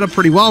be set up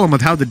pretty well, and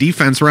with how the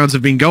defense rounds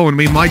have been going,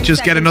 we might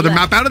just get another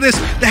map out of this.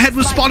 The head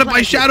was spotted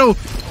by Shadow,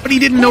 but he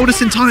didn't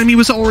notice in time. He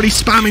was already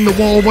spamming the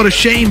wall. What a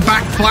shame.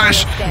 Back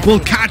flash will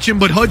catch him,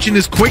 but hugeon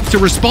is quick to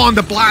respond.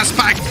 The blast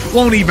back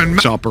won't even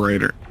match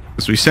operator.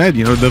 As we said,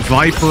 you know, the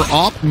Viper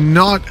op,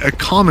 not a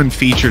common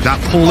feature.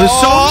 That pull is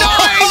so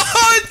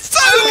nice! It's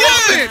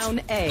so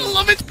good! I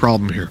love it.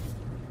 Problem here.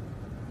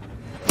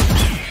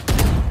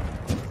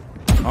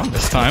 Oh,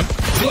 this time,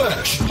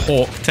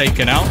 Hawk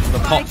taken out, the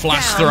pop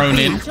flash thrown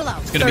in. It's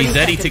going to be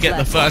zeddy to get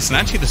the first, and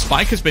actually the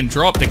spike has been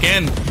dropped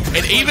again.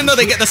 And even though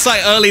they get the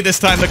site early this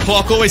time, the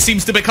clock always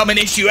seems to become an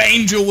issue.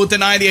 Angel will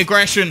deny the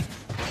aggression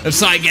of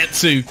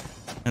SUYGETSU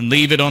and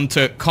leave it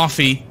onto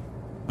Coffee.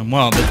 And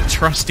well, the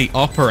trusty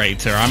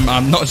operator,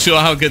 I'm not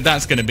sure how good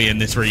that's going to be in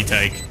this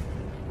retake.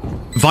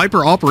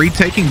 Viper op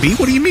retaking B?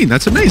 What do you mean?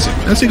 That's amazing.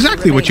 That's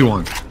exactly what you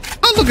want.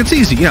 Oh, look, it's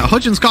easy. Yeah,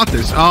 hugeon's got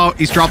this. Oh,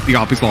 he's dropped the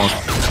op. He's lost.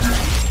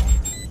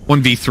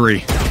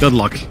 1v3. Good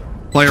luck.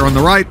 Player on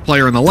the right,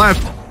 player on the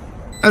left.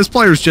 There's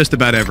players just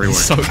about everywhere.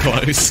 So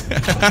close.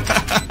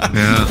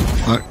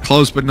 Yeah,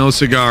 close but no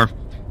cigar.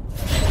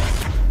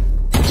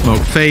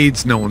 Smoke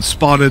fades, no one's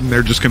spotted, and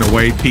they're just gonna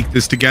wait, peek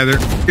this together.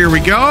 Here we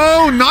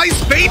go!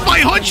 Nice bait by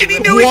hugeon! He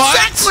knew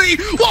exactly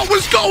what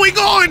was going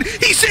on!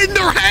 He's in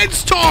their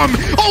heads, Tom!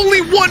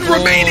 Only one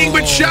remaining,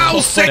 but Shao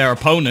said their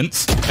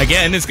opponents,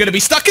 again, is gonna be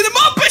stuck in them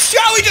up, but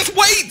Shao, he just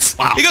waits!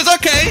 Wow. He goes,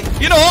 okay,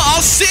 you know what,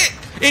 I'll sit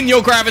in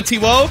your gravity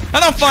well, and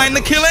I'll find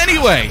the kill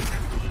anyway.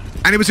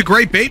 And it was a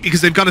great bait because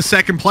they've got a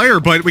second player,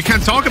 but we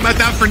can't talk about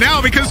that for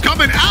now because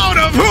coming out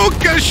of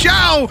hookah,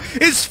 Shao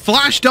is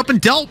flashed up and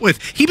dealt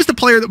with. He was the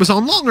player that was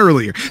on long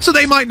earlier, so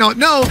they might not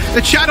know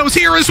that Shadow's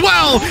here as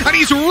well, and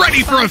he's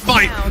ready for a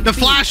fight. The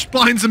flash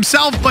blinds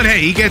himself, but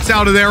hey, he gets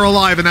out of there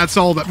alive, and that's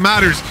all that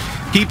matters.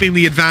 Keeping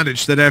the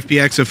advantage that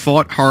FPX have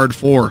fought hard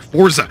for.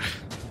 forZe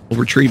will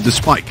retrieve the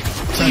spike.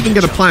 So even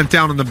get a plant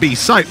down on the B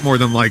site, more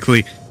than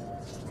likely.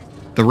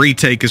 The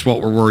retake is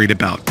what we're worried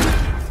about.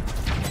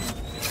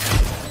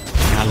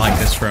 I like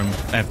this from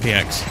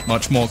FPX.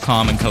 Much more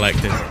calm and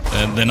collected.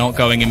 They're not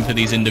going in for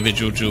these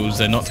individual duels.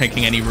 They're not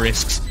taking any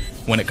risks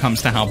when it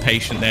comes to how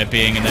patient they're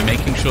being, and they're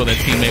making sure their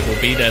teammate will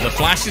be there. The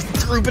flash is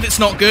through, but it's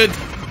not good.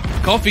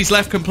 Coffee's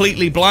left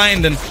completely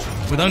blind, and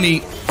with only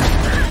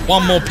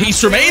one more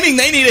piece remaining,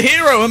 they need a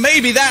hero, and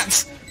maybe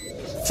that's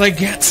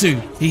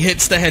SUYGETSU. He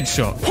hits the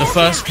headshot. The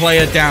first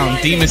player down.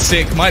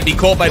 dimasick might be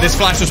caught by this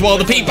flash as well.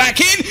 The peek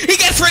back in. He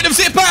gets rid of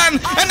Zyppan,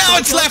 and now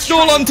it's left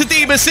all onto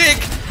dimasick.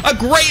 A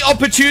great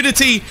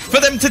opportunity for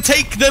them to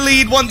take the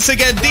lead once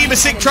again.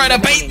 dimasick trying to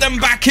bait them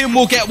back in,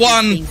 will get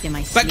one.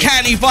 But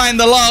can he find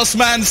the last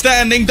man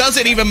standing? Does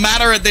it even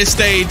matter at this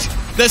stage?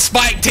 The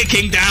spike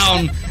ticking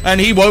down, and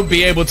he won't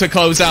be able to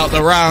close out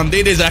the round.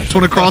 It is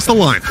actually across the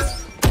line.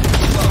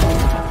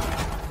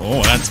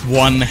 Oh, that's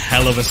one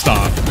hell of a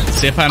start.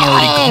 Zyppan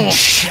already gone.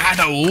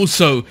 Shadow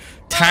also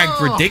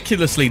tagged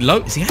ridiculously low.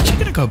 Is he actually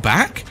going to go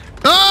back?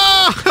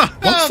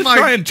 Wants to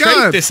try and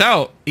trade this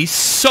out. He's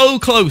so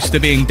close to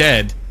being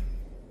dead.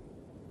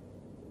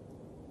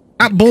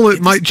 That bullet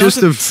might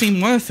just have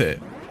seemed worth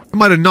it.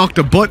 Might have knocked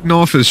a button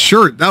off his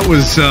shirt. That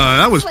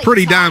was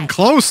pretty damn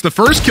close. The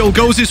first kill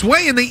goes his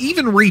way, and they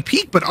even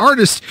repeat. But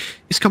Artist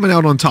is coming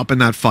out on top in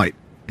that fight.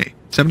 Hey,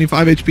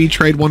 75 HP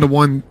trade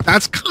 1-to-1.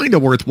 That's kind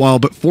of worthwhile.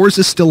 But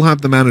forZe still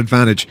have the man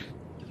advantage.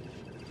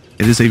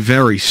 It is a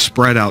very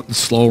spread out and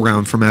slow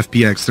round from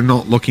FPX. They're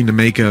not looking to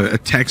make a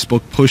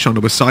textbook push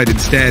onto a side.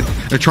 Instead,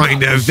 they're trying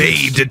to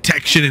evade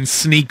detection and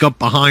sneak up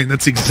behind.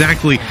 That's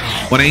exactly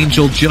what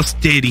Angel just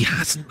did. He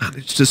hasn't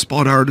managed to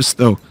spot Artist,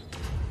 though.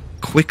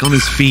 Quick on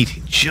his feet.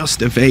 He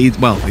just evades.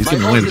 Well, he's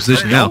going to land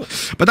position now.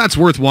 But that's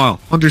worthwhile.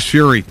 Hunter's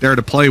Fury there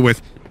to play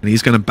with. And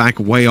he's going to back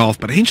way off.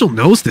 But Angel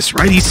knows this,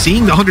 right? He's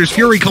seeing the Hunter's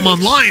Fury come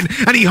online.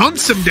 And he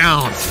hunts him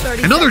down.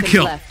 Another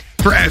kill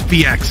for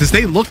FPX as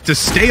they look to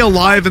stay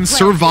alive and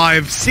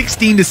survive.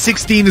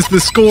 16-16 is the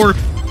score.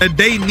 that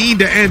they need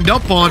to end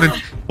up on.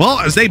 And, well,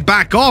 as they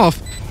back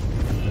off,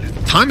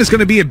 time is going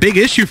to be a big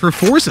issue for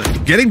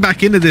forZe. Getting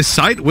back into this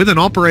site with an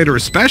operator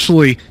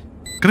especially,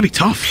 going to be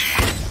tough.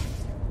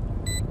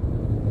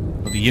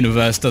 Well, the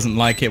universe doesn't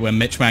like it when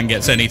Mitchman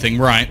gets anything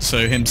right,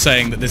 so him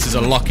saying that this is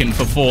a lock-in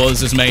for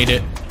forZe has made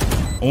it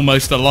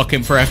almost a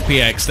lock-in for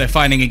FPX. They're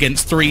fighting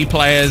against 3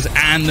 players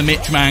and the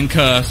Mitchman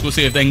curse. We'll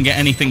see if they can get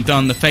anything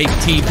done. The fake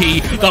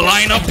TP, the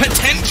lineup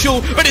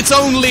potential, but it's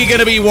only going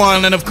to be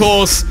 1, and of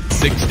course,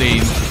 16.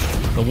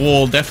 The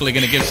wall definitely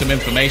going to give some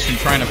information,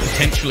 trying to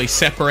potentially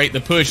separate the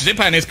push.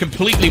 Zyppan is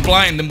completely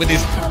blind, and with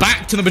his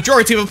back to the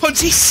majority of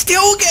opponents, he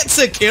still gets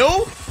a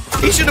kill.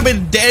 He should have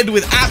been dead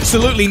with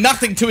absolutely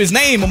nothing to his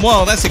name, and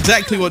well, that's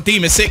exactly what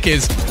dimasick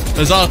is,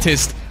 as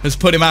Artist has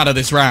put him out of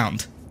this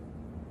round.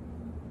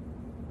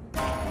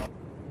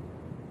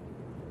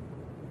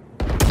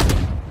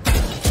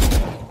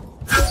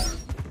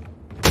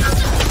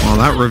 Well,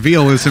 that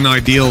reveal isn't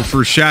ideal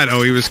for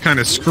Shadow. He was kind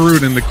of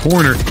screwed in the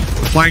corner.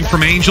 The flank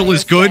from Angel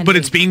is good, but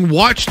it's being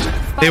watched.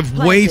 They have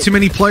way too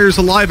many players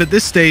alive at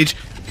this stage.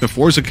 The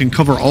forZe can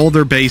cover all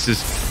their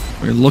bases.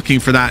 We're looking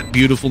for that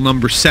beautiful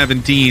number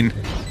 17.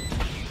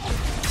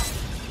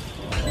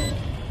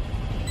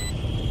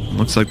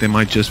 Looks like they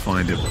might just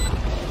find it.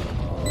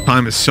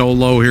 Time is so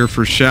low here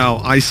for Shao.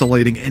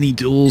 Isolating any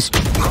duels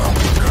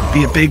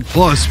be a big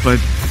plus, but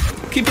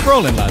keep it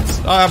rolling,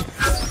 lads.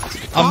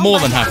 I'm more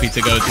than happy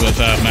to go to a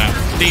third map.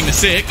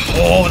 dimasick.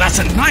 Oh, that's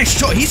a nice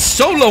shot. He's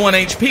so low on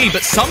HP,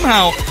 but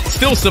somehow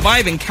still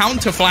surviving.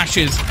 Counter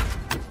flashes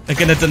are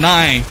going to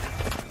deny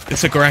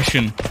this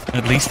aggression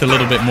at least a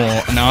little bit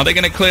more. Now they're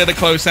going to clear the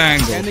close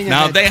angle.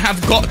 Now they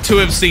have got to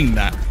have seen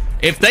that.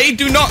 If they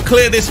do not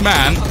clear this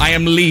man, I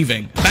am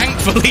leaving.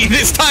 Thankfully,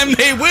 this time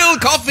they will.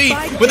 Coffee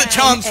with a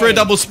chance for a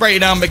double spray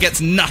down, but gets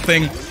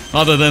nothing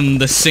other than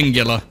the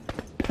singular.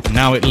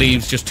 Now it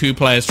leaves just 2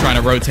 players trying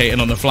to rotate in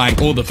on the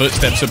flank. All the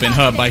footsteps have been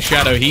heard by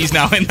Shadow. He's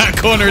now in that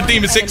corner, and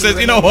dimasick says,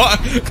 you know what?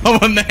 Come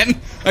on then.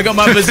 I got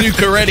my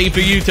bazooka ready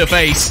for you to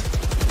face.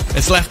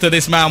 It's left to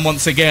this man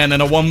once again,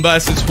 and a 1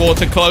 versus 4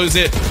 to close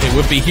it. It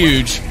would be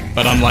huge,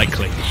 but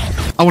unlikely.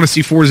 I want to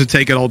see forZe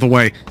take it all the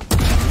way.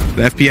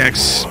 The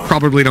FPX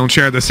probably don't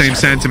share the same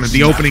sentiment.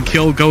 The opening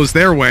kill goes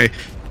their way,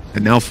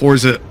 and now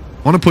forZe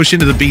want to push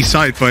into the B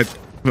site, but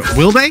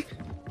will they?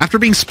 After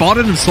being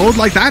spotted and slowed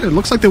like that, it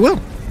looks like they will.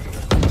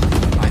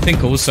 I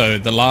think also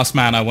the last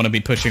man I want to be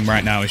pushing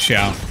right now is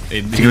Shao.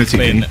 He's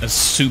been a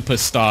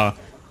superstar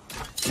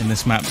in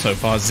this map so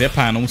far.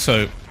 Zyppan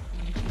also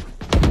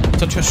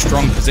such a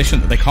strong position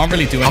that they can't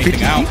really do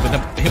anything out with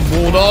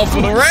him walled off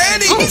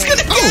already. He's going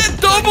to get a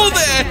double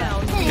there.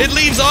 It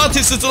leaves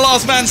Artist as the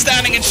last man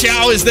standing, and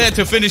Shao is there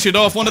to finish it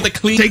off. One of the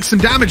clean... Take some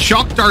damage.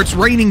 Shock darts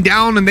raining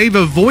down, and they've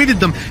avoided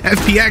them.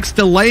 FPX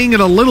delaying it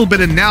a little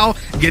bit, and now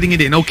getting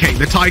it in. Okay,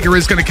 the Tiger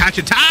is going to catch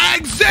a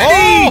tag.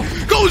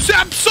 Zeddy goes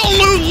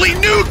absolutely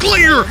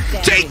nuclear,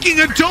 taking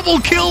a double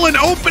kill and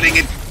opening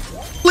it,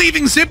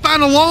 leaving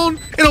Zyppan alone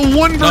in a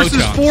 1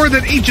 versus 4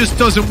 that he just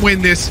doesn't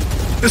win this.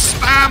 The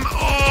spam,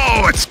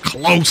 oh, it's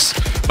close,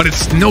 but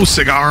it's no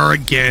cigar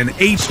again.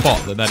 A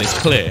spot that is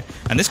clear,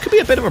 and this could be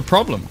a bit of a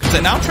problem because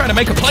they're now trying to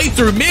make a play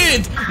through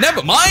mid.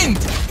 Never mind,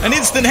 an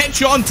instant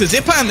headshot onto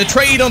Zyppan, the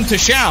trade onto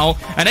Shao,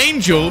 and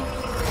Angel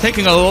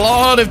taking a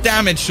lot of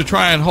damage to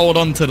try and hold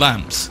on to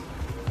lamps.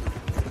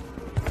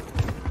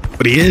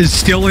 But he is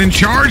still in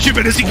charge of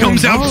it as he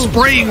comes out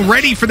spraying,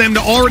 ready for them to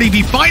already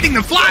be fighting.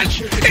 The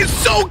flash is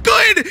so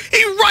good,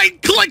 he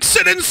right-clicks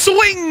it and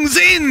swings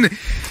in.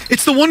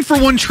 It's the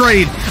 1-for-1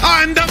 trade,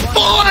 and the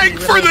flag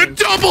for the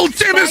double.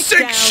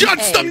 dimasick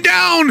shuts them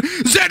down.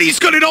 Zeddy's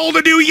got it all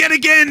to do yet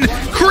again,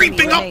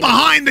 creeping up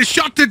behind. The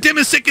shot to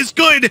dimasick is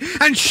good,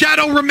 and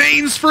Shadow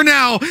remains for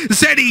now.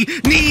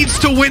 Zeddy needs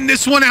to win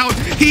this one out.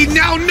 He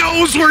now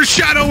knows where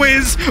Shadow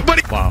is,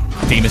 but... Wow,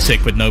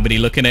 dimasick with nobody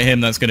looking at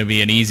him. That's going to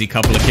be an easy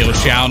couple of kills.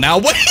 Shao now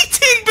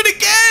waiting, but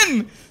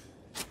again!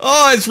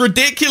 Oh, it's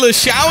ridiculous.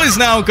 Shao is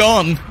now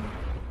gone.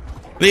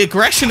 The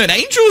aggression, and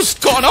Angel's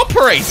got an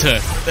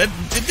operator.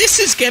 This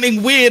is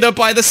getting weirder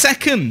by the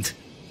second.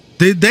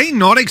 Did they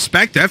not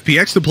expect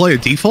FPX to play a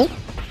default?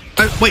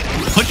 Wait,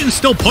 hugeon's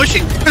still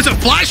pushing? There's a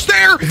flash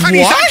there, and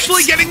he's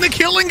actually getting the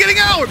kill and getting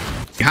out.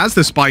 He has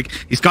the spike.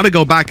 He's got to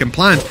go back and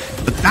plant.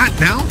 But that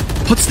now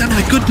puts them in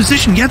a good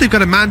position. Yeah, they've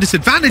got a man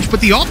disadvantage,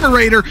 but the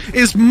operator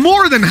is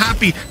more than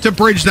happy to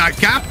bridge that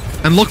gap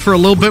and look for a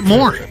little bit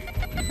more.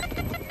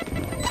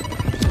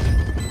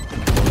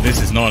 This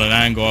is not an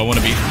angle I want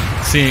to be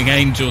seeing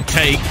Angel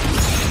take.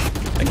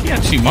 I think he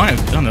actually might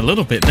have done a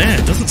little bit there.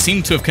 Doesn't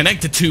seem to have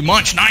connected too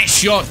much. Nice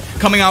shot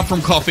coming out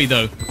from Coffee,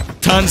 though.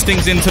 Turns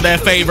things into their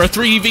favor.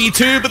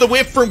 3v2, but the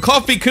whiff from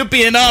Coffee could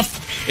be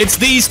enough. It's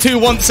these two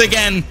once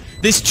again.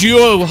 This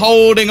duo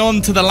holding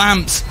on to the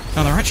lamps.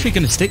 Now, they're actually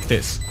going to stick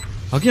this.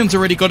 hugeon's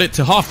already got it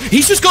to half.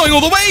 He's just going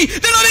all the way.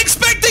 They're not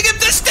expecting him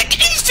to stick.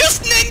 He's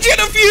just ninja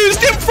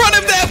diffused in front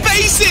of their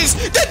faces.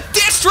 The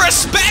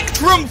disrespect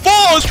from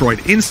forZe.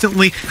 Destroyed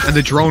instantly, and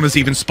the drone has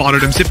even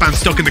spotted him. Zyppan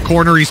stuck in the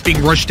corner. He's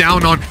being rushed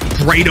down on.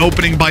 Great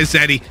opening by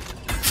Zeddy.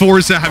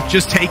 forZe have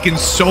just taken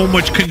so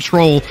much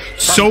control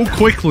so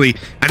quickly,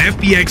 and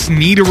FPX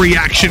need a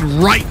reaction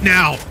right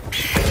now.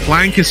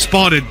 Flank is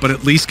spotted, but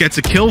at least gets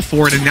a kill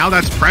for it, and now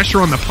that's pressure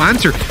on the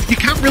planter. You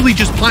can't really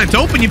just plant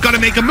open, you've got to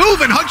make a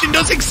move, and hugeon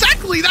does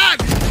exactly that!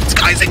 This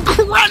guy's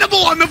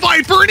incredible on the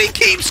Viper, and he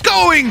keeps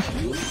going!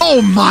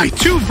 Oh my,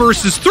 2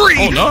 versus 3,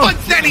 oh no. But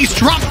then he's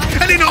dropped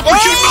an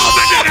inopportune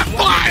moment and a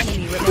flash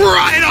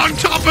right on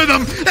top of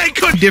them! They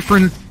could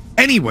different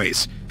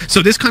anyways.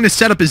 So this kind of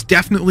setup is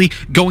definitely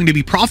going to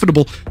be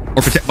profitable,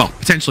 or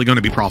potentially going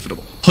to be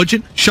profitable.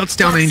 hugeon shuts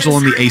down Angel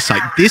on the A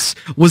site. This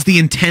was the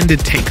intended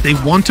take. They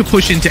want to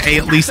push into A,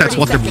 at least that's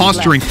what they're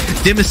posturing.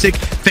 dimasick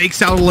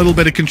fakes out a little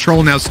bit of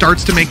control now,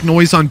 starts to make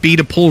noise on B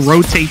to pull,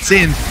 rotates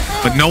in,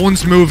 but no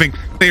one's moving.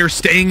 They are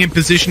staying in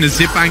position as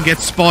Zyppan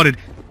gets spotted.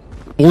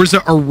 forZe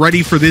are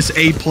ready for this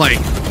A play.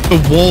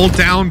 The wall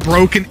down,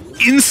 broken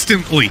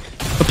instantly.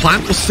 The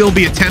plant will still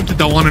be attempted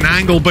though on an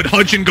angle, but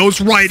hugeon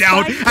goes right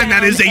out, and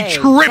that is a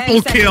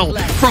triple kill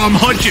from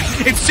hugeon.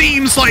 It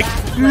seems like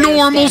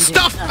normal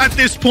stuff at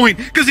this point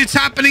because it's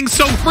happening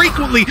so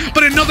frequently,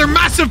 but another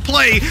massive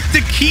play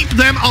to keep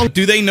them out.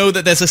 Do they know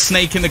that there's a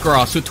snake in the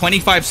grass? With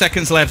 25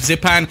 seconds left,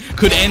 Zyppan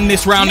could end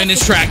this round in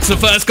his tracks. The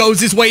first goes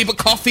his way, but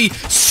Coffee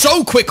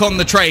so quick on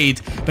the trade.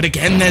 But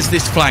again, there's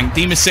this flank.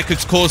 dimasick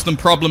has caused them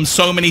problems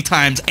so many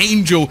times.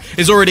 Angel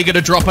is already going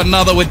to drop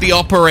another with the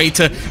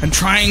operator and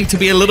trying to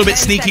be a little bit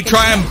sneaky,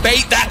 try and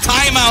bait that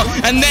timeout,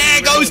 and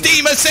there goes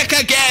dimasick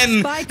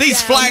again.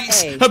 These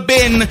flanks have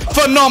been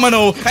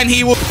phenomenal, and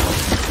he will...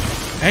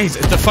 Hey,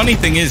 the funny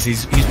thing is,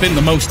 he's been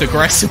the most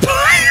aggressive.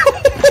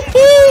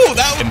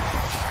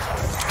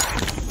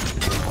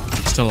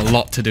 Still a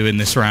lot to do in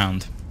this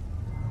round.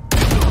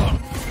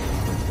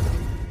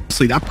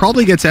 That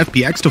probably gets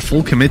FPX to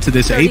full commit to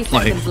this A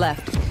play.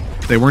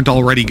 They weren't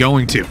already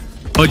going to.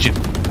 hugeon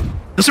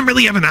doesn't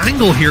really have an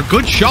angle here.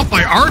 Good shot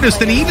by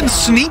Artist, and he even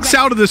sneaks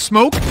out of the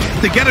smoke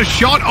to get a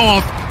shot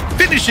off,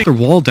 finishing their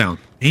wall down.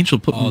 Angel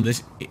put... Oh,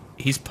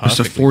 he's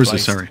perfect. forZe,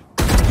 sorry.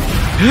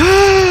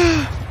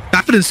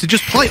 Confidence to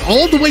just play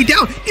all the way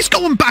down. He's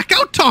going back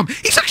out, Tom.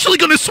 He's actually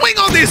going to swing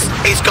on this.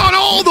 He's gone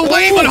all the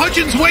way, but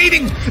hugeon's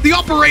waiting. The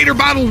operator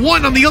battle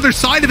won on the other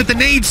side of it. The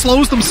nade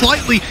slows them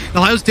slightly,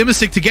 allows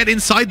dimasick to get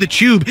inside the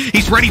tube.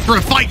 He's ready for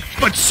a fight,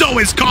 but so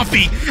is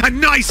Coffee. A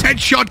nice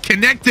headshot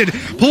connected.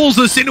 Pulls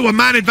us into a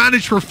man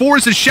advantage for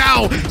forZe.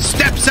 Shao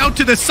steps out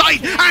to the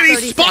site, and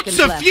he spots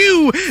a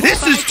few.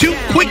 This is 2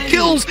 quick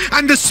kills,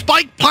 and the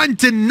spike plant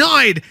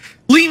denied.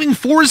 Leaving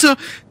forZe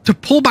to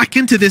pull back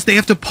into this. They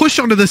have to push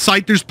onto the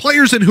site. There's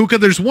players in hookah.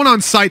 There's one on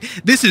site.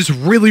 This is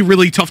really,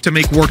 really tough to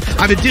make work.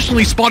 I've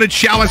additionally spotted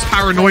Shao as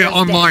paranoia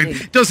online.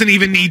 Doesn't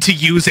even need to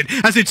use it,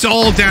 as it's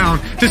all down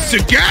to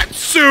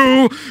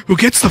SUYGETSU, who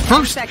gets the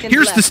first.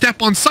 Here's the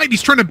step on site.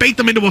 He's trying to bait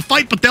them into a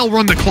fight, but they'll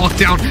run the clock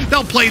down.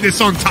 They'll play this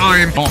on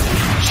time. Oh,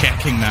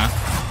 checking that.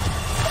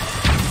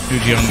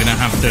 hugeon gonna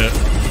have to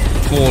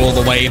fall all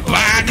the way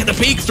back. The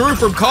peek through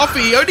from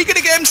Coffee. Only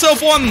gonna get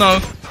himself one, though.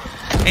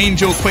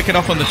 Angel quick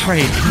enough on the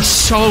trade. He's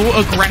so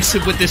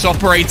aggressive with this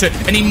operator,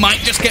 and he might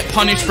just get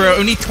punished for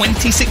only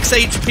 26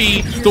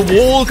 HP. The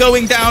wall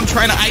going down,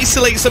 trying to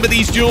isolate some of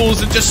these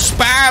duels and just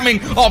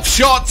spamming off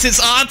shots. It's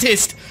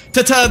Artist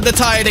to turn the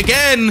tide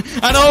again,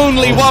 and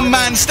only one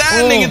man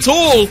standing. It's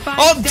all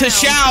on to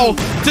Shao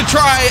to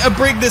try and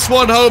bring this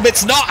one home.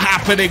 It's not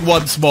happening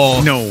once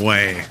more. No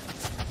way.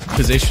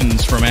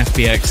 Positions from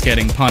FPX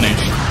getting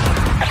punished.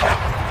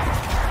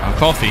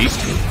 Coffee,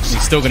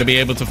 he's still going to be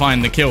able to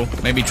find the kill.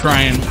 Maybe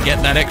try and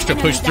get that extra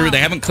push through. They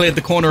haven't cleared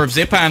the corner of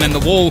Zyppan, and the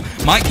wall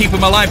might keep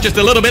him alive just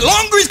a little bit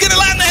longer. He's going to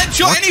land the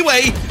headshot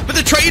anyway, but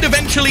the trade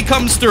eventually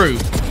comes through.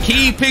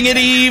 Keeping it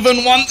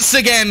even once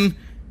again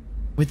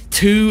with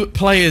 2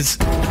 players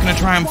going to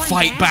try and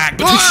fight back.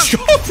 But the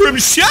shot from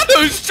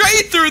Shadow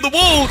straight through the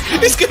wall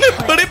is going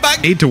to put it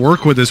back. Need to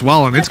work with as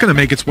well, and it's going to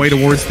make its way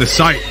towards the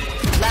site.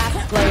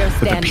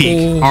 But the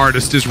peak,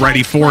 Artist is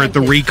ready for it.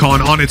 The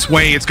recon on its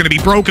way. It's going to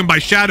be broken by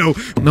Shadow.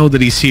 Know that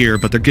he's here,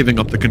 but they're giving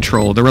up the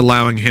control. They're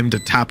allowing him to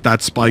tap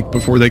that spike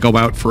before they go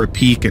out for a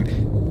peek,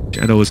 and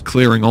Shadow is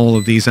clearing all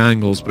of these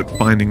angles, but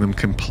finding them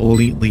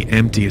completely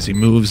empty as he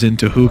moves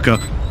into hookah.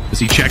 Does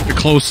he check the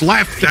close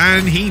left?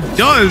 And he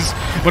does,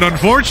 but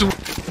unfortunately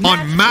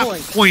on map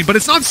point. But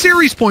it's not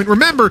series point.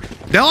 Remember,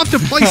 they'll have to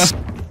play.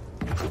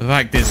 The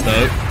fact is,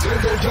 though,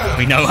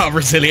 we know how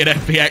resilient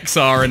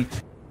FPX are, and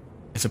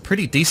it's a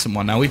pretty decent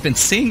one now. We've been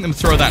seeing them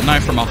throw that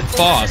knife from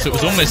afar, so it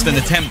was almost an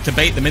attempt to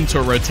bait them into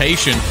a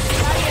rotation.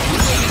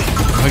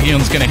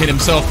 hugeon's going to hit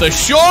himself the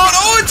shot.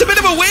 Oh, it's a bit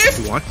of a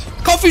whiff. What?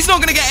 Coffee's not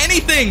going to get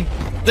anything.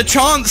 The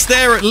chance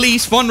there, at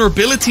least,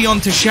 vulnerability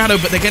onto Shadow,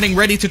 but they're getting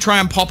ready to try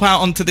and pop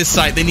out onto this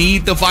site. They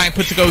need the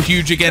Viper to go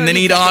huge again. They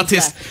need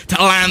Artist to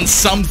land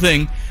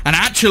something. And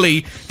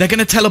actually, they're going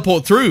to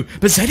teleport through.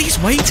 But zeddy's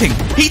waiting.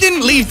 He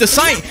didn't leave the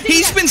site.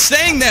 He's been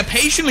staying there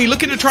patiently,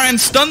 looking to try and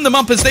stun them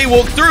up as they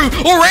walk through.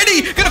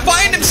 Already going to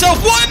find himself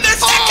one, the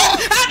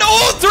second, and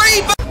all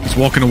 3. He's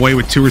walking away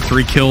with 2 or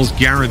 3 kills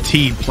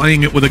guaranteed,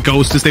 playing it with a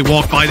ghost as they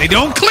walk by. They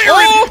don't clear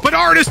it, but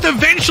Artist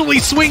eventually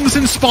swings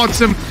and spots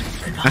him.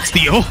 That's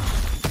the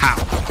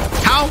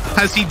How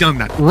has he done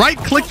that?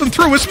 Right-click them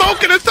through a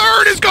smoke, and a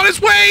third has got his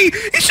way.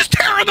 He's just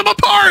tearing them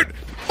apart.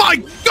 My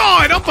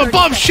God, up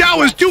above,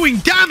 Shao is doing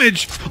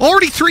damage.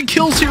 Already 3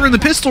 kills here in the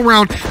pistol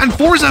round, and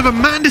forZe have a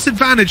man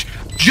disadvantage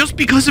just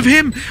because of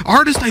him.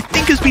 Artist, I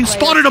think, has been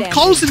spotted up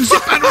close, and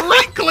Zyppan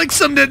right-clicks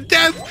him to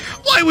death.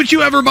 Why would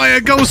you ever buy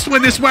a ghost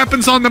when this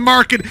weapon's on the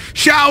market?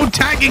 Shao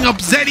tagging up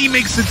Zeddy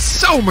makes it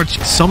so much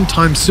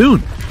sometime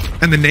soon.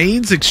 And the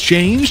nades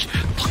exchanged.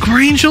 Look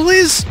where Angel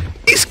is.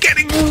 He's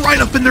getting right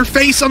up in their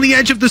face on the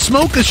edge of the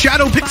smoke. The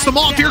shadow picks them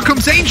off. Here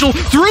comes Angel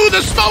through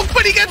the smoke,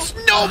 but he gets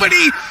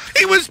nobody.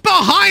 He was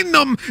behind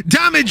them.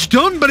 Damage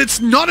done, but it's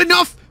not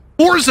enough.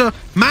 forZe,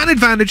 man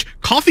advantage.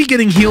 Coffee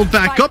getting healed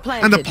back up,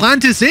 and the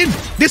plant is in.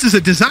 This is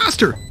a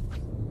disaster.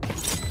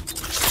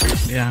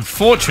 Yeah,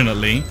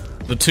 fortunately,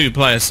 the 2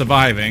 players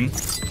surviving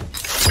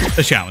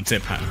are Shao and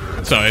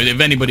Zyppan. So if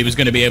anybody was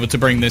going to be able to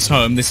bring this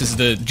home, this is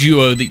the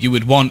duo that you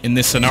would want in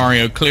this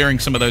scenario, clearing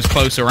some of those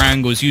closer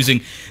angles,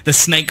 using the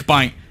snake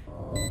bite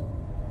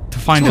to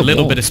find a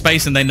little bit of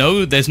space, and they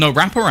know there's no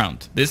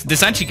wraparound.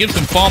 This actually gives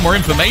them far more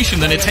information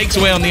than it takes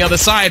away on the other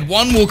side.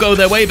 One will go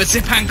their way, but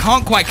Zyppan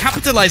can't quite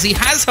capitalize. He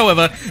has,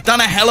 however, done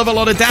a hell of a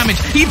lot of damage.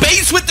 He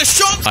baits with the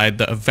shot!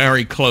 That are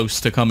very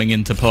close to coming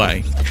into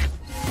play.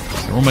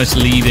 They're almost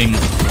leading.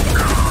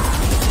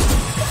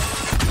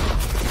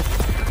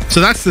 So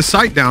that's the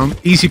sight down.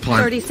 Easy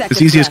plan.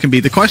 As easy as can be.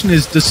 The question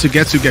is, does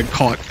SUYGETSU get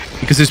caught?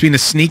 Because there's been a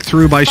sneak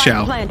through by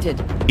Shao.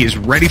 He is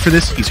ready for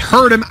this. He's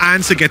heard him,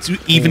 and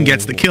SUYGETSU even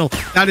gets the kill.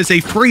 That is a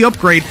free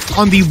upgrade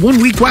on the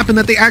 1 weak weapon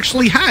that they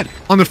actually had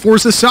on the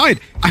forZe side.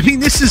 I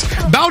mean, this is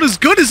about as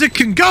good as it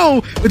can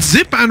go, with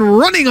Zyppan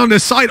running on the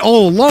side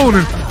all alone,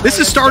 and this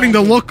is starting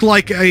to look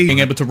like a... being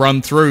able to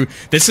run through.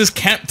 This has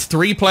kept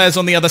 3 players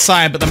on the other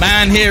side, but the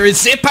man here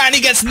is Zyppan.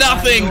 He gets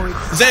nothing.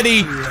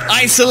 Zeddy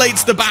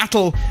isolates the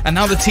battle, and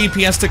now the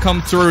TP has to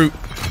come through.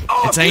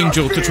 It's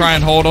Angel to try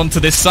and hold on to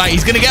this site.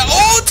 He's going to get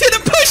ulted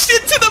and pushed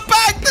into the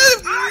back.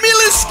 The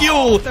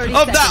minuscule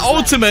of that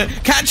ultimate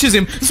catches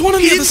him. There's one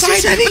on the other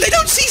side, but they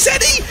don't see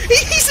Zeddy.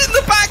 He's in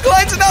the back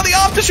lines, and now the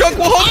aftershock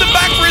will hold him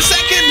back for a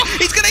second.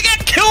 He's going to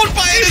get killed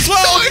by it as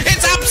well.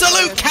 It's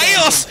absolute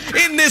chaos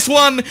in this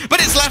one,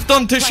 but it's left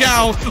on to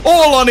Shao,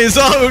 all on his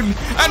own.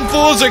 And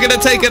forZe are going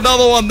to take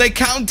another one. They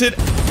counted.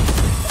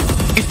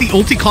 If the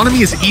ult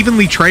economy is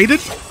evenly traded,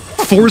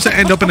 forZe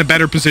end up in a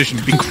better position.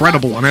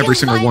 Incredible on every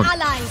single one.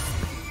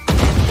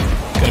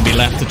 Going to be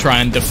left to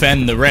try and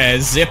defend the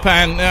res.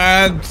 Zyppan,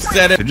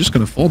 they're just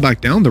going to fall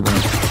back down the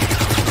round.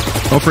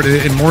 Go for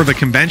it in more of a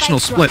conventional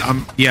split.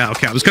 Yeah,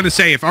 okay. I was going to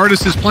say, if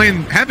Artist is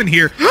playing Heaven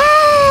here,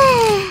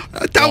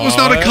 that was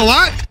not a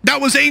collat. That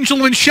was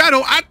Angel and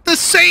Shadow at the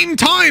same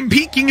time,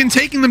 peeking and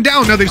taking them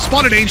down. Now they've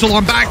spotted Angel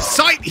on back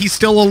sight. He's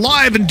still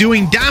alive and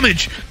doing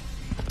damage.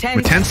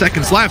 With 10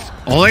 seconds left,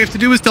 all they have to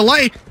do is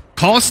delay.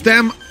 Cost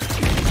them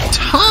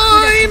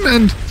time,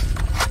 and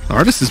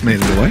Artist has made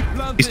it away.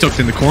 He's tucked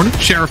in the corner.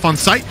 Sheriff on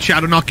sight.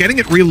 Shadow not getting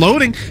it.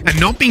 Reloading and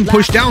not being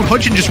pushed down.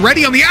 hugeon just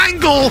ready on the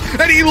angle,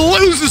 and he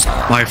loses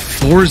by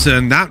forZe,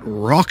 and that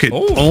rocket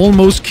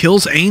almost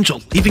kills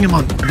Angel, leaving him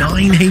on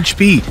 9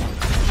 HP.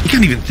 He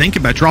can't even think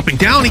about dropping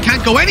down. He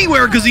can't go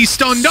anywhere because he's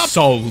stunned up.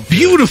 So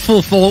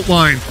beautiful fault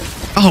line.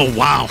 Oh,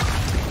 wow.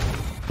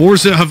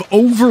 forZe have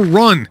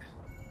overrun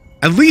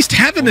at least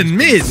Heaven and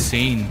mid,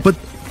 but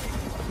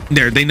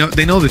they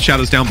know that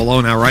Shadow's down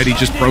below now, right? He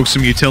just broke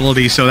some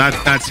utility, so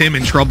that's him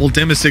in trouble.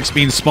 dimasick's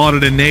being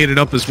spotted and naded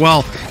up as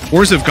well.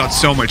 forZe have got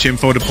so much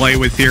info to play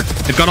with here.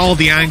 They've got all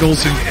the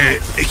angles, and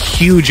a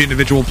huge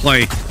individual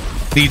play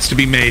needs to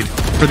be made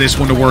for this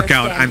one to work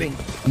out. And,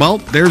 well,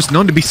 there's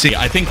none to be seen.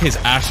 I think his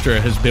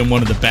Astra has been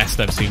one of the best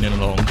I've seen in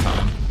a long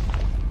time.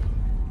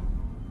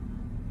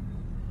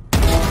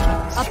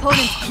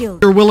 Opponent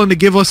killed. You're willing to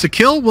give us a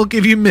kill, we'll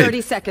give you mid.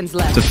 30 seconds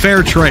left. It's a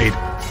fair trade.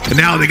 But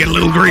now they get a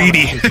little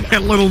greedy, a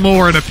little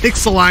more, and a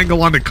pixel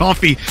angle onto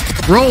Coffee,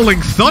 rolling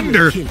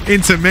thunder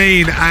into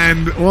main,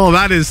 and well,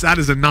 that is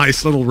a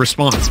nice little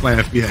response by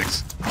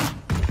FPX.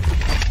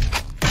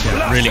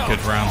 Yeah, really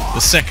good round.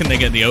 The second they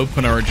get the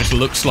opener, it just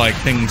looks like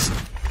things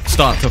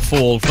start to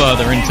fall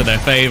further into their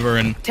favor,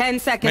 and 10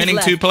 seconds remaining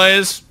left. 2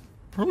 players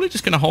probably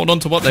just going to hold on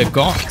to what they've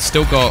got.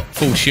 Still got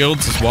full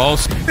shields as well.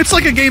 It's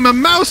like a game of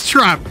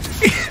Mousetrap.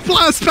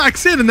 Blast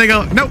backs in, and they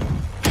go, nope.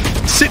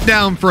 Sit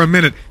down for a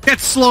minute. Get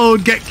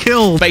slowed, get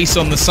killed. Base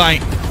on the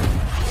site,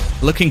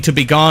 looking to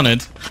be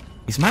garnered.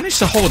 He's managed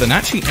to hold, and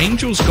actually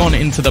Angel's gone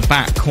into the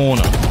back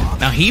corner.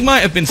 Now, he might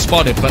have been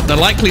spotted, but the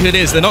likelihood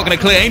is they're not going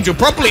to clear Angel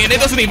properly, and it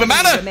doesn't even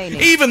matter.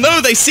 Even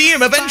though they see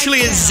him, eventually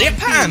it's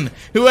Zyppan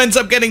who ends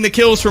up getting the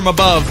kills from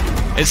above.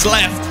 It's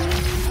left.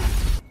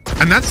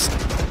 And that's,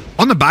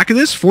 on the back of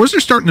this, forZe are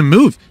starting to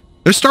move.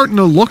 They're starting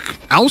to look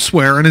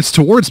elsewhere, and it's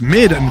towards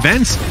mid and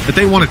vents that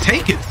they want to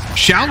take it.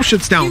 Shao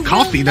shuts down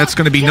Coffee. That's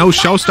going to be no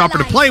showstopper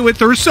to play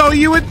with, or so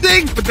you would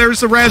think. But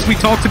there's the res we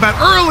talked about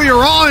earlier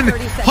on.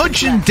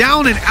 hugeon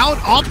down and out,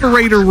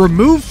 operator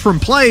removed from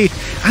play,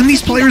 and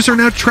these players are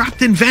now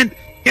trapped in vent.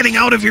 Getting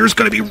out of here is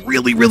going to be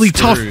really, really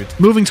tough.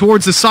 Moving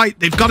towards the site,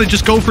 they've got to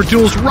just go for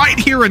duels right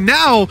here and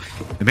now.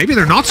 And maybe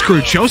they're not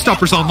screwed.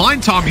 Showstopper's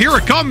online, Tom. Here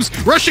it comes,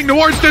 rushing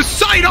towards the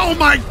site. Oh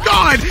my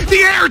God, the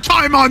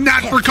airtime on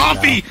that for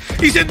Coffee.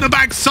 He's in the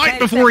back site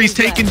before he's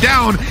taken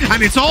down,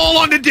 and it's all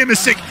on the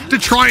dimasick to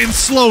try and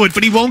slow it,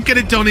 but he won't get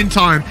it done in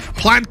time.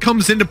 Plant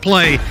comes into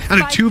play, and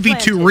a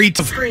 2v2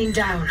 retake.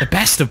 The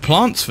best of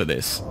plants for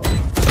this.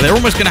 They're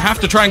almost going to have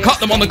to try and cut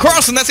them on the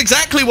cross, and that's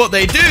exactly what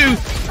they do.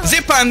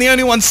 Zyppan, the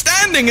only one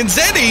standing, and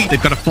Zeddy.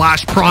 They've got a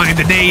flash prime,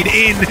 the nade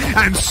in,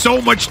 and so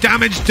much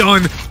damage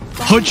done.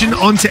 Hugeon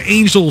onto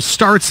Angel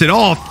starts it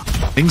off.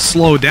 Things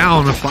slow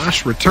down, a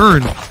flash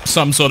return.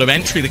 Some sort of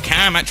entry, the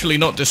cam actually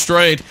not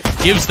destroyed,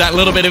 gives that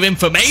little bit of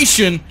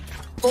information.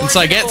 And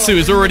SUYGETSU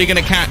is already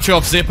going to catch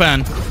off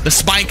Zyppan. The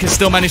spike has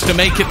still managed to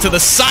make it to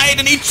the side,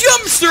 and he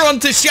jumps through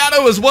onto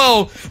Shadow as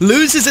well.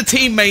 Loses a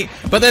teammate,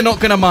 but they're not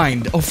going to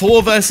mind. A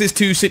 4 versus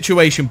 2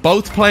 situation.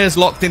 Both players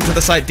locked into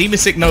the site.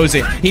 dimasick knows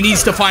it. He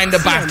needs to find a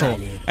battle,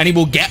 and he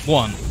will get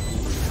one.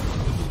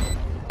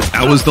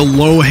 That was the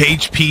low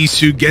HP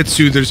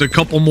SUYGETSU. There's a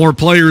couple more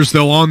players,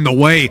 though, on the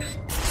way.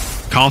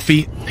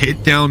 Coffee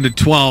hit down to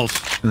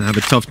 12 and have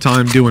a tough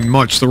time doing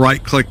much. The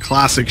right-click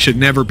classic should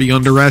never be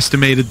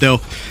underestimated,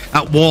 though.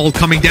 That wall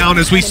coming down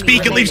as we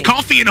speak. It leaves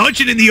Coffee and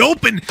Hugeon in the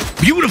open.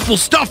 Beautiful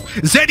stuff.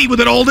 Zeddy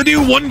with it all to do.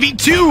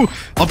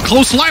 1v2. Up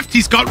close left,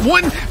 he's got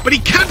one, but he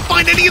can't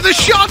find any of the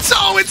shots.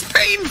 Oh, it's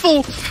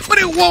painful, but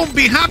it won't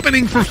be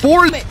happening for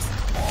forZe.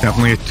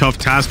 Definitely a tough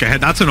task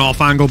ahead. That's an off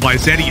angle by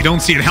Zeddy. You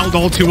don't see it held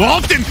all too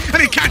often,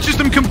 and it catches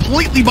them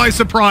completely by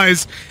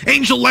surprise.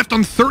 Angel left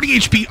on 30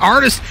 HP.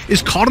 Artist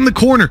is caught in the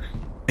corner.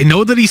 They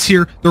know that he's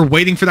here. They're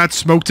waiting for that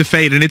smoke to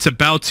fade, and it's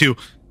about to.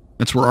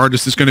 That's where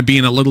Artist is going to be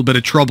in a little bit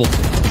of trouble.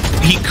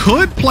 He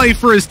could play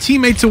for his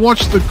teammate to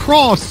watch the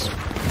cross.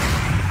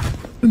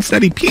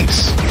 Instead, he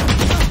peeks.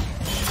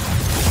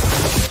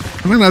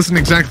 And that hasn't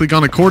exactly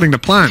gone according to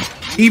plan.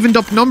 Evened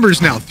up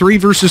numbers now, 3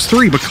 versus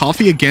 3, but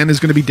Coffee again is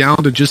going to be down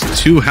to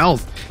just 2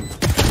 health.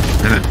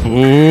 And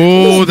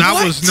oh,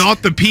 that was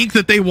not the peak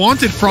that they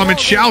wanted from it.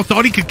 Shao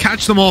thought he could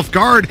catch them off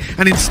guard,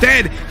 and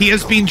instead he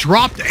has been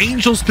dropped.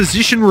 Angel's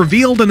position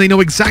revealed, and they know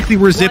exactly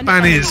where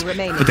Zyppan is.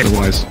 But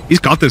otherwise, he's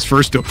got this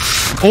first duel.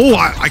 Oh,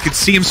 I could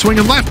see him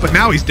swinging left, but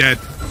now he's dead.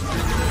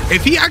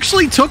 If he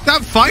actually took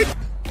that fight.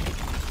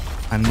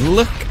 And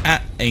look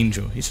at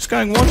Angel. He's just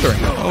going wandering.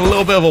 A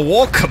little bit of a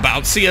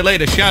walkabout. See you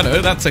later,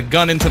 Shadow. That's a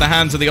gun into the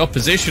hands of the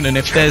opposition. And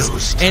if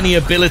there's any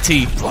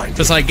ability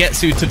for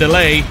SUYGETSU to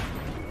delay,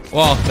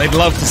 well, they'd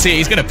love to see it.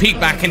 He's going to peek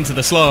back into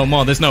the slow. And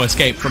well, there's no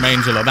escape from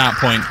Angel at that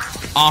point.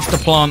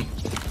 Afterplant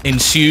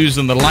ensues,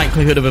 and the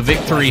likelihood of a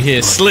victory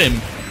here slim.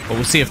 But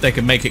we'll see if they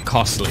can make it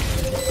costly.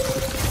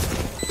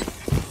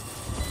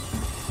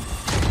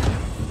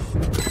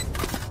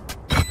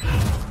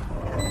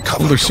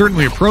 Well, they're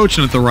certainly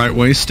approaching it the right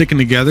way, sticking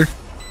together,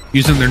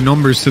 using their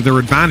numbers to their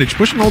advantage,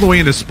 pushing all the way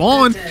into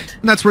spawn,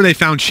 and that's where they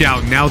found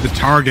Shao. Now the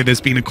target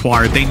has been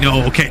acquired. They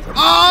know, okay.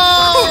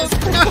 Oh,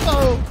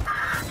 no!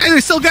 Hey, they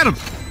still get him.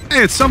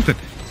 Hey, it's something.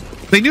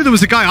 They knew there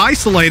was a guy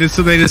isolated,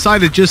 so they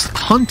decided to just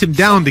hunt him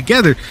down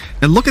together.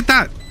 And look at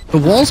that. The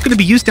wall's going to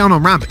be used down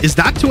on ramp. Is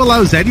that to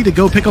allow Zeddy to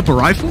go pick up a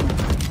rifle?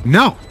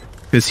 No,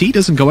 because he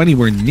doesn't go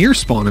anywhere near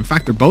spawn. In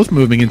fact, they're both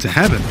moving into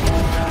heaven.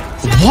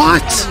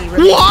 What?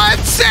 What,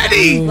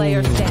 Zeddy?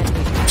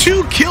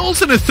 2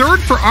 kills and a 3rd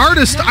for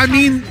Artist. I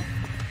mean,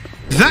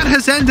 that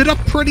has ended up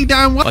pretty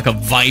damn well. Like a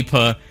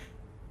Viper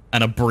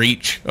and a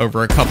Breach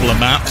over a couple of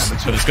maps,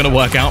 but it's going to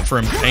work out for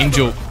him.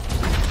 Angel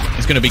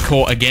is going to be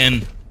caught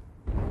again,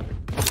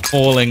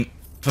 falling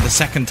for the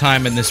 2nd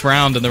time in this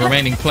round, and the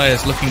remaining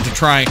players looking to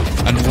try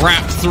and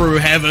wrap through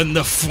heaven.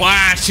 The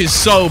flash is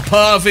so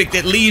perfect,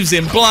 it leaves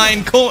him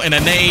blind, caught in a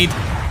nade,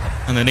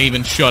 and an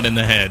even shot in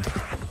the head.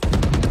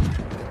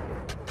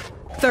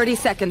 30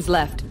 seconds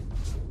left.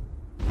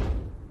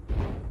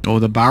 Oh,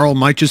 the barrel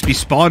might just be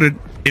spotted.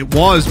 It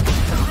was.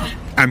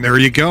 And there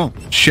you go.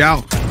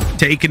 Shao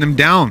taking him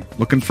down.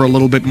 Looking for a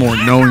little bit more,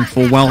 knowing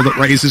full well that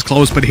Raze is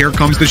close, but here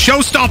comes the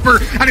showstopper,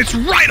 and it's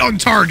right on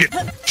target.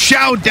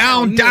 Shao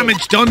down,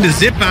 damage done to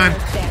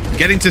Zyppan.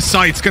 Getting to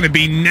sight's going to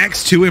be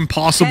next to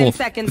impossible.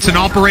 It's an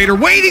operator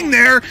waiting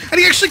there, and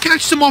he actually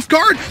catches him off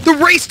guard. The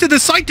race to the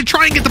site to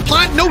try and get the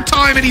plant, no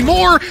time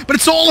anymore, but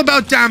it's all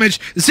about damage.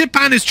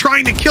 Zyppan is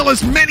trying to kill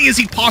as many as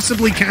he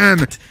possibly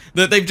can.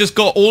 That they've just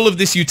got all of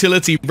this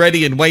utility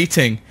ready and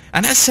waiting.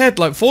 And as said,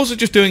 like, forZe are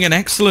just doing an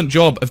excellent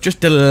job of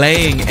just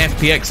delaying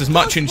FPX as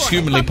much as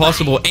humanly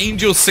possible.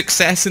 Angel's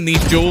success in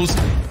these duels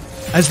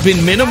has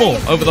been minimal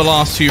over the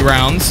last few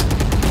rounds.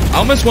 I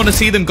almost want to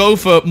see them go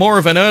for more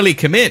of an early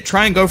commit,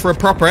 try and go for a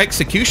proper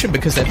execution,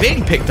 because they're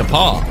being picked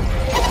apart.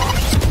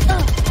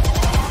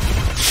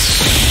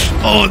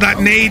 Oh, that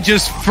nade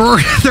just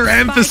further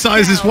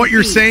emphasizes what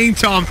you're saying,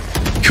 Tom.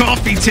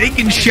 Coffee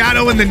taking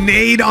Shadow and the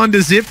nade onto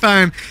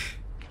Zyppan.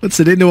 Puts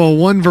it into a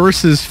 1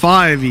 versus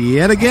 5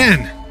 yet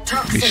again.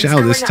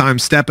 Shao this time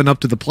stepping up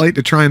to the plate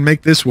to try and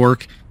make this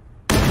work.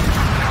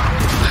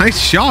 Nice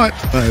shot,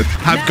 but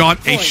have got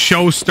a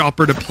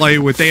showstopper to play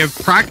with. They have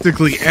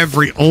practically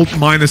every ult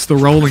minus the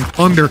Rolling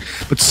Thunder,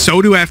 but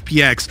so do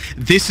FPX.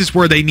 This is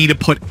where they need to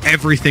put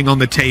everything on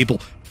the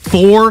table.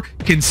 4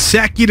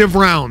 consecutive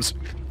rounds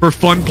for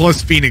Fun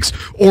plus Phoenix,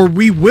 or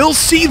we will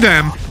see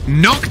them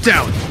knocked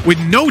out with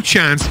no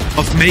chance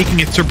of making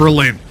it to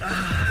Berlin.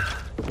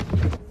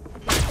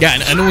 Yeah,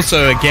 and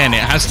also, again, it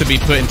has to be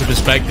put into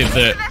perspective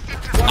that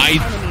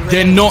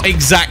they're not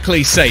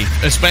exactly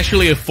safe,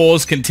 especially if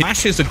fours continue.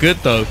 Flashes are good,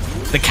 though.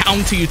 The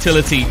counter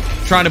utility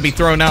trying to be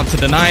thrown out to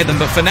deny them,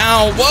 but for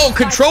now, whoa,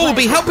 Control will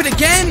be helping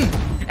again!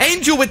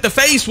 Angel with the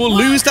face will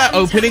lose that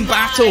opening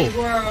battle.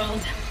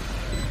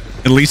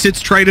 At least it's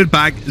traded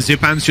back.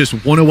 Zyppan's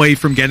just 1 away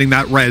from getting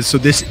that res, so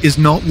this is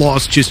not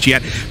lost just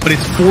yet. But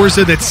it's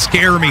forZe that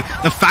scare me.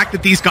 The fact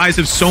that these guys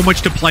have so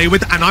much to play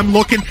with, and I'm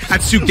looking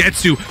at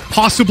SUYGETSU,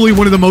 possibly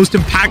one of the most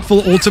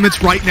impactful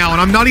ultimates right now,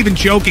 and I'm not even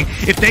joking.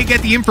 If they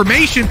get the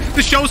information,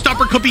 the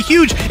showstopper could be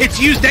huge. It's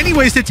used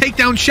anyways to take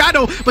down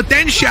Shadow, but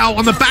then Shao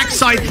on the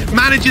backside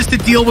manages to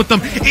deal with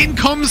them. In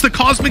comes the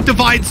Cosmic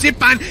Divide.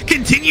 Zyppan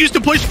continues to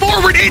push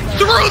forward, in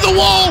through the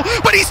wall,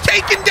 but he's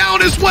taken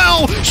down as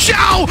well.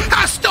 Shao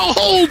has to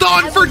hold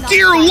on for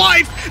dear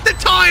life. The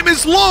time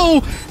is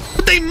low,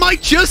 but they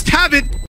might just have it.